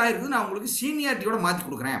 பிரிண்ட் ஆயிருக்கு, நான் உங்களுக்கு சீனியாரிட்டியோட மாத்தி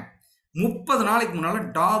கொடுக்குறேன். 30 நாளைக்கு முன்னால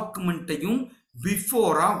டாக்குமெண்ட்டையும்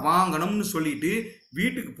பிஃபோரா வாங்கணும்னு சொல்லிட்டு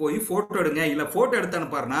வீட்டுக்கு போய் போட்டோ எடுங்க. இல்ல போட்டோ எடுத்து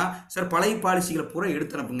அனுப்பாருன்னா சார் பழைய பாலிசிகளை பூரா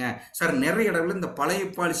எடுத்து அனுப்புங்க சார். நிறைய இடத்துல இந்த பழைய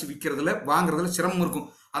பாலிசி விற்கிறதுல வாங்குறதுல சிரமம் இருக்கும்.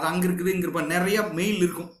 அது அங்க இருக்குது இங்க இருப்ப நிறைய மெயில்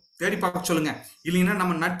இருக்கும், தேடி பார்க்க சொல்லுங்க. இல்லைன்னா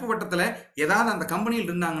நம்ம நட்பு வட்டத்துல ஏதாவது அந்த கம்பெனியில்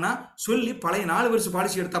இருந்தாங்கன்னா சொல்லி பழைய 4 வருஷ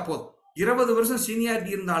பாலிசி எடுத்தா போதும். 20 வருஷம்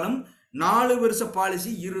சீனியாரிட்டி இருந்தாலும் 4 வருஷ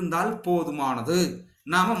பாலிசி இருந்தால் போதுமானது.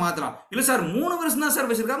 நாம மாத்தலாம். இல்ல சார் 3 வருஷம் தான் சார்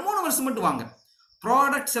வச்சிருக்காரு, 3 வருஷம் மட்டும் வாங்க.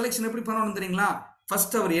 ப்ராடக்ட் செலெக்ஷன் எப்படி பண்ணணும் தெரியுங்களா?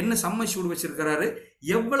 ஃபர்ஸ்ட் அவர் என்ன சம்ம ஷூட் வச்சிருக்காரு,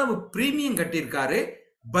 எவ்வளவு பிரீமியம் கட்டியிருக்காரு,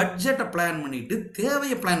 பட்ஜெட்டை பிளான் பண்ணிட்டு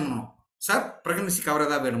தேவையை பிளான் பண்ணணும். சார் பிரெக்னன்சி கவர்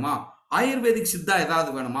ஏதாவது வேணுமா, ஆயுர்வேதிக் சித்தா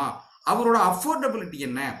ஏதாவது வேணுமா, அவரோட அஃபோர்டபிலிட்டி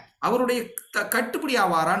என்ன, அவருடைய கட்டுப்படி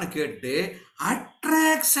ஆவாரான்னு கேட்டு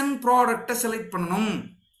அட்ராக்ஷன் ப்ராடக்டை செலக்ட் பண்ணணும்.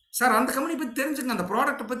 சார் அந்த கம்பெனி பத்தி தெரிஞ்சுங்க, அந்த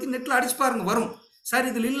ப்ராடக்ட்டை பத்தி நெட்ல அடிச்சு பாருங்க வரும். சார்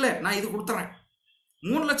இதுல இல்ல, நான் இது கொடுத்துறேன்.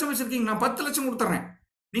 3 லட்சம் வச்சிருக்கீங்க, நான் 10 லட்சம் கொடுத்துறேன்.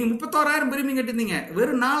 நீங்க 31,000 பிரீமியம் கட்டிருந்தீங்க,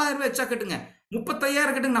 வெறும் 4,000 ரூபாய் எச்சா கட்டுங்க,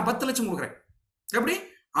 35,000 கட்டுங்க, நான் 10 லட்சம் கொடுக்குறேன். எப்படி?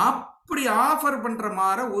 அப்படி ஆஃபர் பண்ற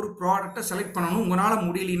மாதிரி ஒரு ப்ராடக்ட்டை செலக்ட் பண்ணணும். உங்களால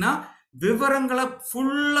முடியலனா விவரங்களை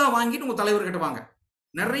ஃபுல்லா வாங்கிட்டு உங்க தலைவர் கிட்ட வாங்க.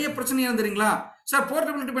 நிறைய பிரச்சனை தெரியுங்களா? சார்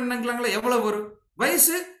போர்ட்டபிலிட்டி பண்ணாங்களா, எவ்வளவு வரும்,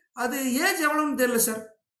 வயசு, அது ஏஜ் எவ்வளவுன்னு தெரியல சார்,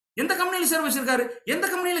 எந்த கம்பெனியில சார் வச்சிருக்காரு, எந்த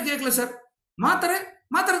கம்பெனியில கேட்கல சார்,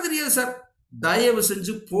 மாத்திரை தெரியாது சார். தயவு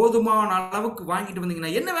செஞ்சு போதுமான அளவுக்கு வாங்கிட்டு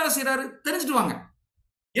வந்தீங்கன்னா என்ன வேலை செய்யறாரு தெரிஞ்சுட்டு வாங்க.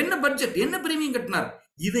 என்ன பட்ஜெட், என்ன பிரீமியம் கட்டினார்,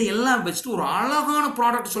 இதையெல்லாம் வச்சுட்டு ஒரு அழகான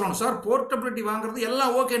ப்ராடக்ட் சொல்லணும். சார் போர்ட்டபிலிட்டி வாங்குறது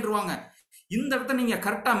எல்லாம் ஓகேன்றுவாங்க. இந்த இடத்த நீங்க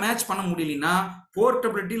கரெக்டா மேட்ச் பண்ண முடியலன்னா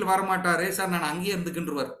போர்ட்டபிலிட்டியில் வரமாட்டாரு சார், நான் அங்கேயே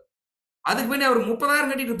இருந்துக்கின்றுவார். அதுக்கு வேண்டி அவர் 30,000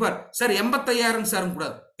 கட்டிட்டு இருப்பார் சார், 85,000 சார்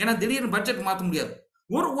கூடாது. ஏன்னா திடீர்னு பட்ஜெட் மாற்ற முடியாது.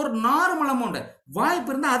 ஒரு நார்மல் அமௌண்ட்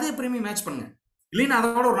வாய்ப்பு இருந்தால் அதே பிரீமியம் மேட்ச் பண்ணுங்க. இல்லைன்னா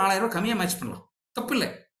அதோட ஒரு 4,000 ரூபாய் கம்மியா மேட்ச் பண்ணலாம், தப்பு இல்லை.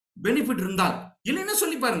 பெனிஃபிட் இருந்தால் இல்லைன்னா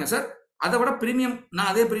சொல்லி பாருங்க சார், அதை விட பிரீமியம் நான்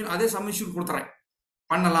அதே சம்மிஷன் கொடுத்துறேன்,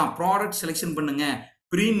 பண்ணலாம். ப்ராடக்ட் செலெக்ஷன் பண்ணுங்க,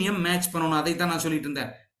 பிரீமியம் மேட்ச் பண்ணணும். அதை தான் நான் சொல்லிட்டு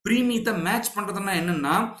இருந்தேன். பிரீமியத்தை மேட்ச் பண்றதுன்னா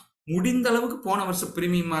என்னன்னா, முடிந்த அளவுக்கு போன வருஷம்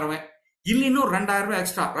பிரீமியம் மாறுவேன், இல்லைன்னு 2,000 ரூபாய்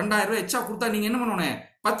எக்ஸ்ட்ரா, 2,000 ரூபாய் எக்ஸ்ட்ரா கொடுத்தா நீங்க என்ன பண்ணணும்,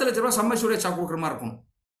 10 லட்ச ரூபாய் சம்மஷூர் எக்ஸ்ட்ரா கொடுக்குற மாதிரி இருக்கும்.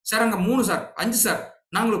 சார் அங்க 3 சார், 5 சார்,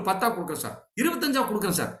 நான் உங்களுக்கு 10 கொடுக்குறேன் சார், 25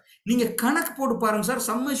 கொடுக்குறேன் சார். நீங்க கணக்கு போட்டு பாருங்க சார்.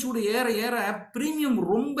 சம்மஷூர் ஏற ஏற பிரீமியம்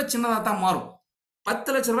ரொம்ப சின்னதா தான் மாறும்.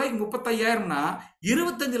 10 லட்ச ரூபாய்க்கு 35,000னா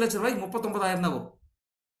 25 லட்ச ரூபாய்க்கு 39,000 தான் வரும்.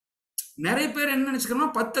 நிறைய பேர் என்ன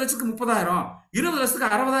நினைச்சுக்கிறோம், 10 லட்சத்துக்கு 30,000, 20 லட்சத்துக்கு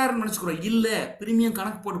 60,000 நினைச்சுக்கிறோம். இல்ல, பிரீமியம்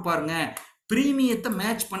கணக்கு போட்டு பாருங்க. பிரீமியத்தை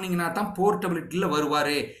மேட்ச் பண்ணீங்கன்னா தான் போர்ட்டபிலிட்டியில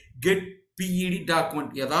வருவாரு. கெட் பிஇடி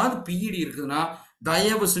டாக்குமெண்ட், ஏதாவது பிஇடி இருக்குதுன்னா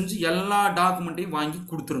தயவு செஞ்சு எல்லா டாக்குமெண்ட்டையும் வாங்கி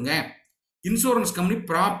கொடுத்துருங்க. இன்சூரன்ஸ் கம்பெனி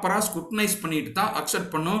ப்ராப்பரா ஸ்க்ரூட்டனைஸ் பண்ணிட்டு தான்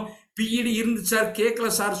அக்செப்ட் பண்ணும். பிஇடி இருந்துச்சு சார், கேட்கல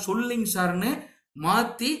சார், சொல்லிங்க சார்னு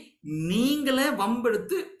மாத்தி நீங்களே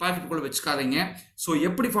வம்பெடுத்து பாக்கெட்டுக்குள்ள வச்சுக்காதீங்க. ஸோ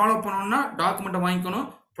எப்படி ஃபாலோ பண்ணணும்னா, டாக்குமெண்ட்டை வாங்கிக்கணும்,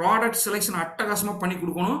 ப்ராடக்ட் செலெக்ஷன் அட்டகாசமா பண்ணி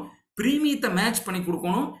கொடுக்கணும், பிரீமியத்தை மேட்ச் பண்ணி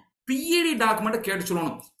கொடுக்கணும், பிஇடி டாக்குமெண்ட்டை கேட்டு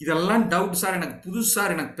சொல்லணும். இதெல்லாம் டவுட் சார், எனக்கு புதுசு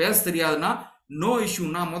சார், எனக்கு பேச தெரியாதுன்னா நோ இஷ்யூ.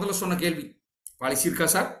 நான் முதல்ல சொன்ன கேள்வி, பாலிசி இருக்கா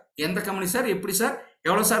சார், எந்த கம்பெனி சார், எப்படி சார்,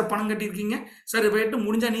 எவ்வளோ சார் பணம் கட்டியிருக்கீங்க சார், போயிட்டு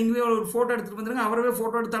முடிஞ்சா நீங்களே ஒரு ஃபோட்டோ எடுத்துட்டு வந்துருங்க, அவரவே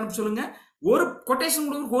ஃபோட்டோ எடுத்து அனுப்ப சொல்லுங்க. ஒரு கொட்டேஷன்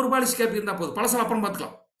கொடுக்குறதுக்கு ஒரு பாலிசி கேப் இருந்தால் போதும், பழசால் அப்புறம்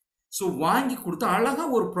பார்த்துக்கலாம். ஸோ வாங்கி கொடுத்து அழகா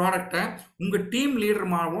ஒரு ப்ராடக்டை உங்க டீம்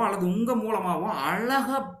லீடர்மாவோ அல்லது உங்க மூலமாவோ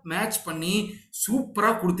அழகா மேட்ச் பண்ணி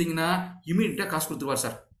சூப்பரா கொடுத்தீங்கன்னா இமீடியட்டா காசு கொடுத்துருவார்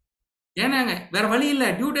சார். ஏன்னாங்க வேற வழி இல்லை,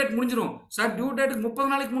 டியூ டேட் முடிஞ்சிடும் சார். டியூ டேட்டுக்கு 30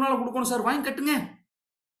 நாளைக்கு முன்னால கொடுக்கணும் சார், வாங்கி கட்டுங்க.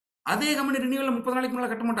 அதே கம்பெனி ரினியூவல் 30 நாளைக்கு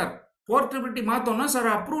முன்னால கட்ட மாட்டார். போர்ட்டபிலிட்டி மாத்தோம்னா சார்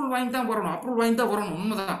அப்ரூவல் வாங்கி தான் வரணும்,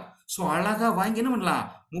 உண்மைதான். ஸோ அழகா வாங்கி என்ன பண்ணலாம்,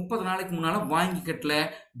 30 நாளைக்கு முன்னால வாங்கி கட்டல,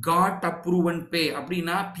 காட் அப்ரூவ் அண்ட் பே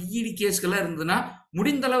அப்படின்னா பிஇடி கேஸ்கெல்லாம் இருந்ததுன்னா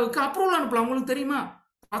முடிந்த அளவுக்கு அப்ரூவல் அனுப்பலாம். உங்களுக்கு தெரியுமா,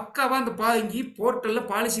 பக்காவா அந்த வாங்கி போர்ட்டல்ல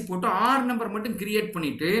பாலிசி போட்டு 6 நம்பர் மட்டும் கிரியேட்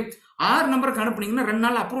பண்ணிட்டு 6 நம்பருக்கு அனுப்புனீங்கன்னா 2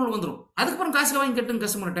 நாள் அப்ரூவல் வந்துடும். அதுக்கப்புறம் காசை வாங்கி கட்டுங்க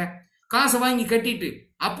கஸ்டமர்கிட்ட. காசை வாங்கி கட்டிட்டு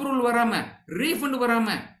அப்ரூவல் வராம, ரீஃபண்ட்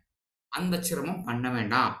வராம அந்த சிரமம் பண்ண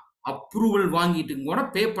வேண்டாம். அப்ரூவல் வாங்கிட்டு கூட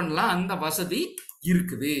பே பண்ணலாம், அந்த வசதி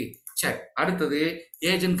இருக்குது. சரி, அடுத்தது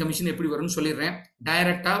ஏஜென்ட் கமிஷன் எப்படி வரும்னு சொல்லிடுறேன்.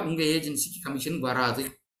 டைரக்டா உங்க ஏஜென்சிக்கு கமிஷன் வராது.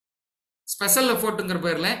 ஸ்பெஷல் எஃபோர்ட்டுங்கிற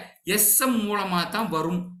பேர்ல எஸ்எம் மூலமா தான்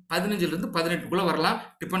வரும். 15 இருந்து 18க்குள்ள வரலாம்.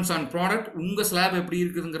 Depends on product. உங்க ஸ்லாப் எப்படி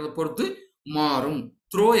இருக்குதுங்கிறத பொறுத்து மாறும்.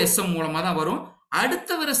 த்ரோ எஸ்எம் மூலமா தான் வரும்.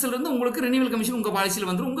 அடுத்த வருஷத்துல இருந்து உங்களுக்கு ரினிவல் கமிஷன் உங்க பாலிசியில்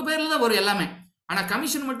வந்துடும். உங்க பேர்ல தான் வரும் எல்லாமே. ஆனா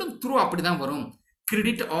கமிஷன் மட்டும் த்ரூ அப்படிதான் வரும்.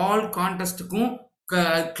 கிரெடிட் ஆல் கான்டெஸ்ட்டுக்கும்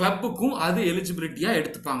கிளப்புக்கும் அது எலிஜிபிலிட்டியா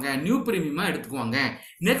எடுத்துப்பாங்க. நியூ பிரீமியமா எடுத்துக்குவாங்க.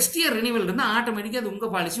 நெக்ஸ்ட் இயர் ரினிவல் இருந்தா ஆட்டோமேட்டிக்கா அது உங்க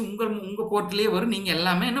பாலிசி உங்க போர்ட்லயே வரும். நீங்க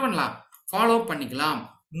எல்லாமே என்ன பண்ணலாம், ஃபாலோ பண்ணிக்கலாம்.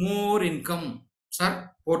 மோர் இன்கம். சார்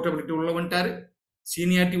போர்ட்டபிலிட்டி உள்ள வந்துட்டாரு,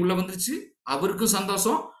 சீனியாரிட்டி உள்ள வந்துருச்சு, அவருக்கும்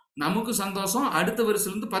சந்தோஷம், நமக்கும் சந்தோஷம். அடுத்த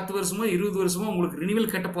வருஷத்துல இருந்து 10 வருஷமோ 20 வருஷமோ உங்களுக்கு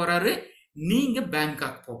ரினிவல் கட்ட போறாரு. நீங்க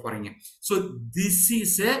பேங்காக் போறீங்க. ஸோ திஸ்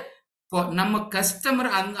இஸ் நம்ம கஸ்டமர்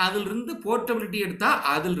அதுல இருந்து போர்ட்டபிலிட்டி எடுத்தா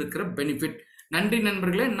அதில் இருக்கிற பெனிஃபிட். நன்றி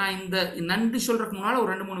நண்பர்களே. நான் இந்த நன்றி சொல்றதுக்கு முன்னால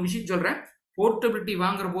ஒரு 2-3 விஷயம் சொல்றேன். போர்ட்டபிலிட்டி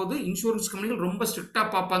வாங்குற போது இன்சூரன்ஸ் கம்பெனிகள் ரொம்ப ஸ்ட்ரிக்டா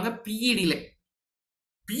பார்ப்பாங்க. பிஇடியில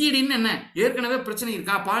பிஇடின்னு என்ன, ஏற்கனவே பிரச்சனை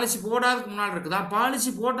இருக்கா, பாலிசி போடாததுக்கு முன்னால் இருக்குதா,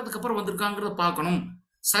 பாலிசி போட்டதுக்கு அப்புறம் வந்திருக்காங்கிறத பார்க்கணும்,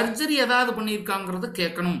 சர்ஜரி ஏதாவது பண்ணியிருக்காங்கிறத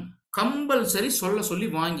கேட்கணும், கம்பல்சரி சொல்லி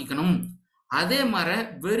வாங்கிக்கணும். அதே மாதிரி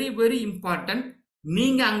வெரி வெரி இம்பார்ட்டன்ட்,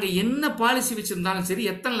 நீங்க அங்க என்ன பாலிசி வச்சிருந்தாலும் சரி,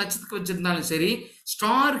 எத்தனை லட்சத்துக்கு வச்சிருந்தாலும் சரி,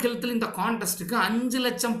 ஸ்டார் ஹெல்த்ல இந்த கான்டெஸ்ட்டுக்கு 5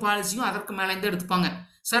 லட்சம் பாலிசியும் அதற்கு மேல இருந்து எடுத்துப்பாங்க.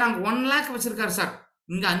 சார் அங்க 1 லேக் வச்சிருக்காரு சார்,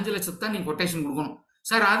 இங்க 5 லட்சத்துக்கு தான் நீங்க கொட்டேஷன் கொடுக்கணும்.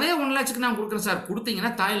 சார் அதே 1 லட்சத்துக்கு நான் கொடுக்குறேன் சார்,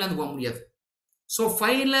 கொடுத்தீங்கன்னா தாய்லாந்து போக முடியாது. ஸோ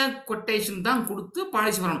 5 லேக் கொட்டேஷன் தான் கொடுத்து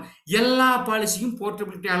பாலிசி வரணும். எல்லா பாலிசியும்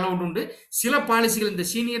போர்ட்டபிலிட்டி அலௌட் உண்டு. சில பாலிசிகள் இந்த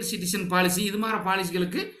சீனியர் சிட்டிசன் பாலிசி இது மாதிரி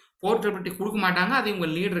பாலிசிகளுக்கு போர்ட்டபிலிட்டி கொடுக்க மாட்டாங்க. அதை உங்க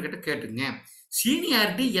லீடர் கிட்ட கேட்டுங்க.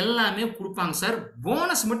 சீனியாரிட்டி எல்லாமே கொடுப்பாங்க சார்.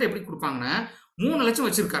 போனஸ் மட்டும் எப்படி கொடுப்பாங்கன்னா, 3 லட்சம்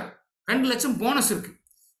வச்சிருக்காரு, 2 லட்சம் போனஸ் இருக்கு.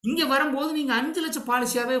 இங்க வரும்போது நீங்க 5 லட்சம்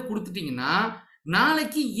பாலிசியாவே கொடுத்துட்டீங்கன்னா,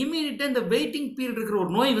 நாளைக்கு இமீடியட்டா இந்த வெயிட்டிங் பீரியட் இருக்கிற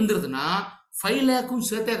ஒரு நோய் வந்துருதுன்னா 5 லேக்கும்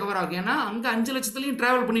சேர்த்தே கவர் ஆகும். ஏன்னா அங்க 5 லட்சத்துலயும்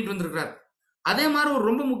டிராவல் பண்ணிட்டு வந்திருக்காரு. அதே மாதிரி ஒரு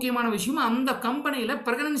ரொம்ப முக்கியமான விஷயம், அந்த கம்பெனியில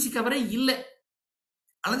பிரெக்னன்சி கவரே இல்லை,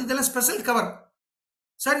 அல்லது இதெல்லாம் ஸ்பெஷல் கவர்.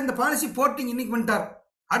 சார் இந்த பாலிசி போட்டிங்க இன்னைக்கு வந்துட்டார்,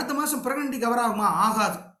 அடுத்த மாசம் பிரெக்னன்சி கவர் ஆகுமா?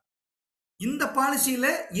 ஆகாது. இந்த பாலிசியில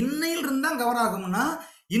இன்னையில் இருந்தா கவர் ஆகும்னா,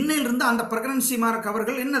 இன்னையில் இருந்தா அந்த பிரெக்னன்சி மாற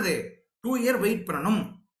கவர்கள் என்னது 2 இயர் வெயிட் பண்ணணும்.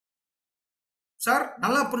 சார்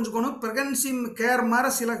நல்லா புரிஞ்சுக்கணும், பிரெக்னன்சி கேர்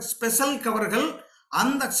மாதிரி சில ஸ்பெஷல் கவர்கள்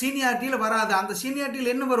அந்த சீனியாரிட்டியில வராது. அந்த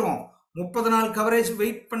சீனியாரிட்டியில் என்ன வரும், 30 நாள் கவரேஜ்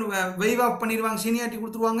வெய்வ் ஆஃப் பண்ணிடுவாங்க, சீனியாரிட்டி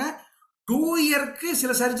கொடுத்துருவாங்க. 2 இயருக்கு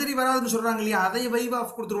சில சர்ஜரி வராதுன்னு சொல்றாங்க இல்லையா, அதை வெய்வ்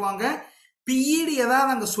ஆஃப் கொடுத்துருவாங்க. பிஇடி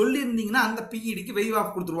ஏதாவது அங்க சொல்லியிருந்தீங்கன்னா அந்த பிஇடிக்கு வெய்வ்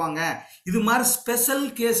ஆஃப் கொடுத்துருவாங்க. இது மாதிரி ஸ்பெஷல்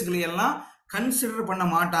கேஸுகளை எல்லாம் கன்சிடர் பண்ண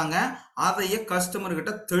மாட்டாங்க. அதையே கஸ்டமர்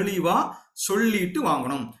கிட்ட தெளிவா சொல்லிட்டு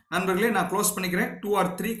வாங்கணும். நண்பர்களே நான் க்ளோஸ் பண்ணிக்கிறேன். 2 or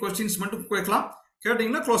 3 கொஸ்டின்ஸ் மட்டும் கேட்கலாம்,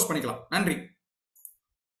 கேட்டீங்கன்னா க்ளோஸ் பண்ணிக்கலாம். நன்றி.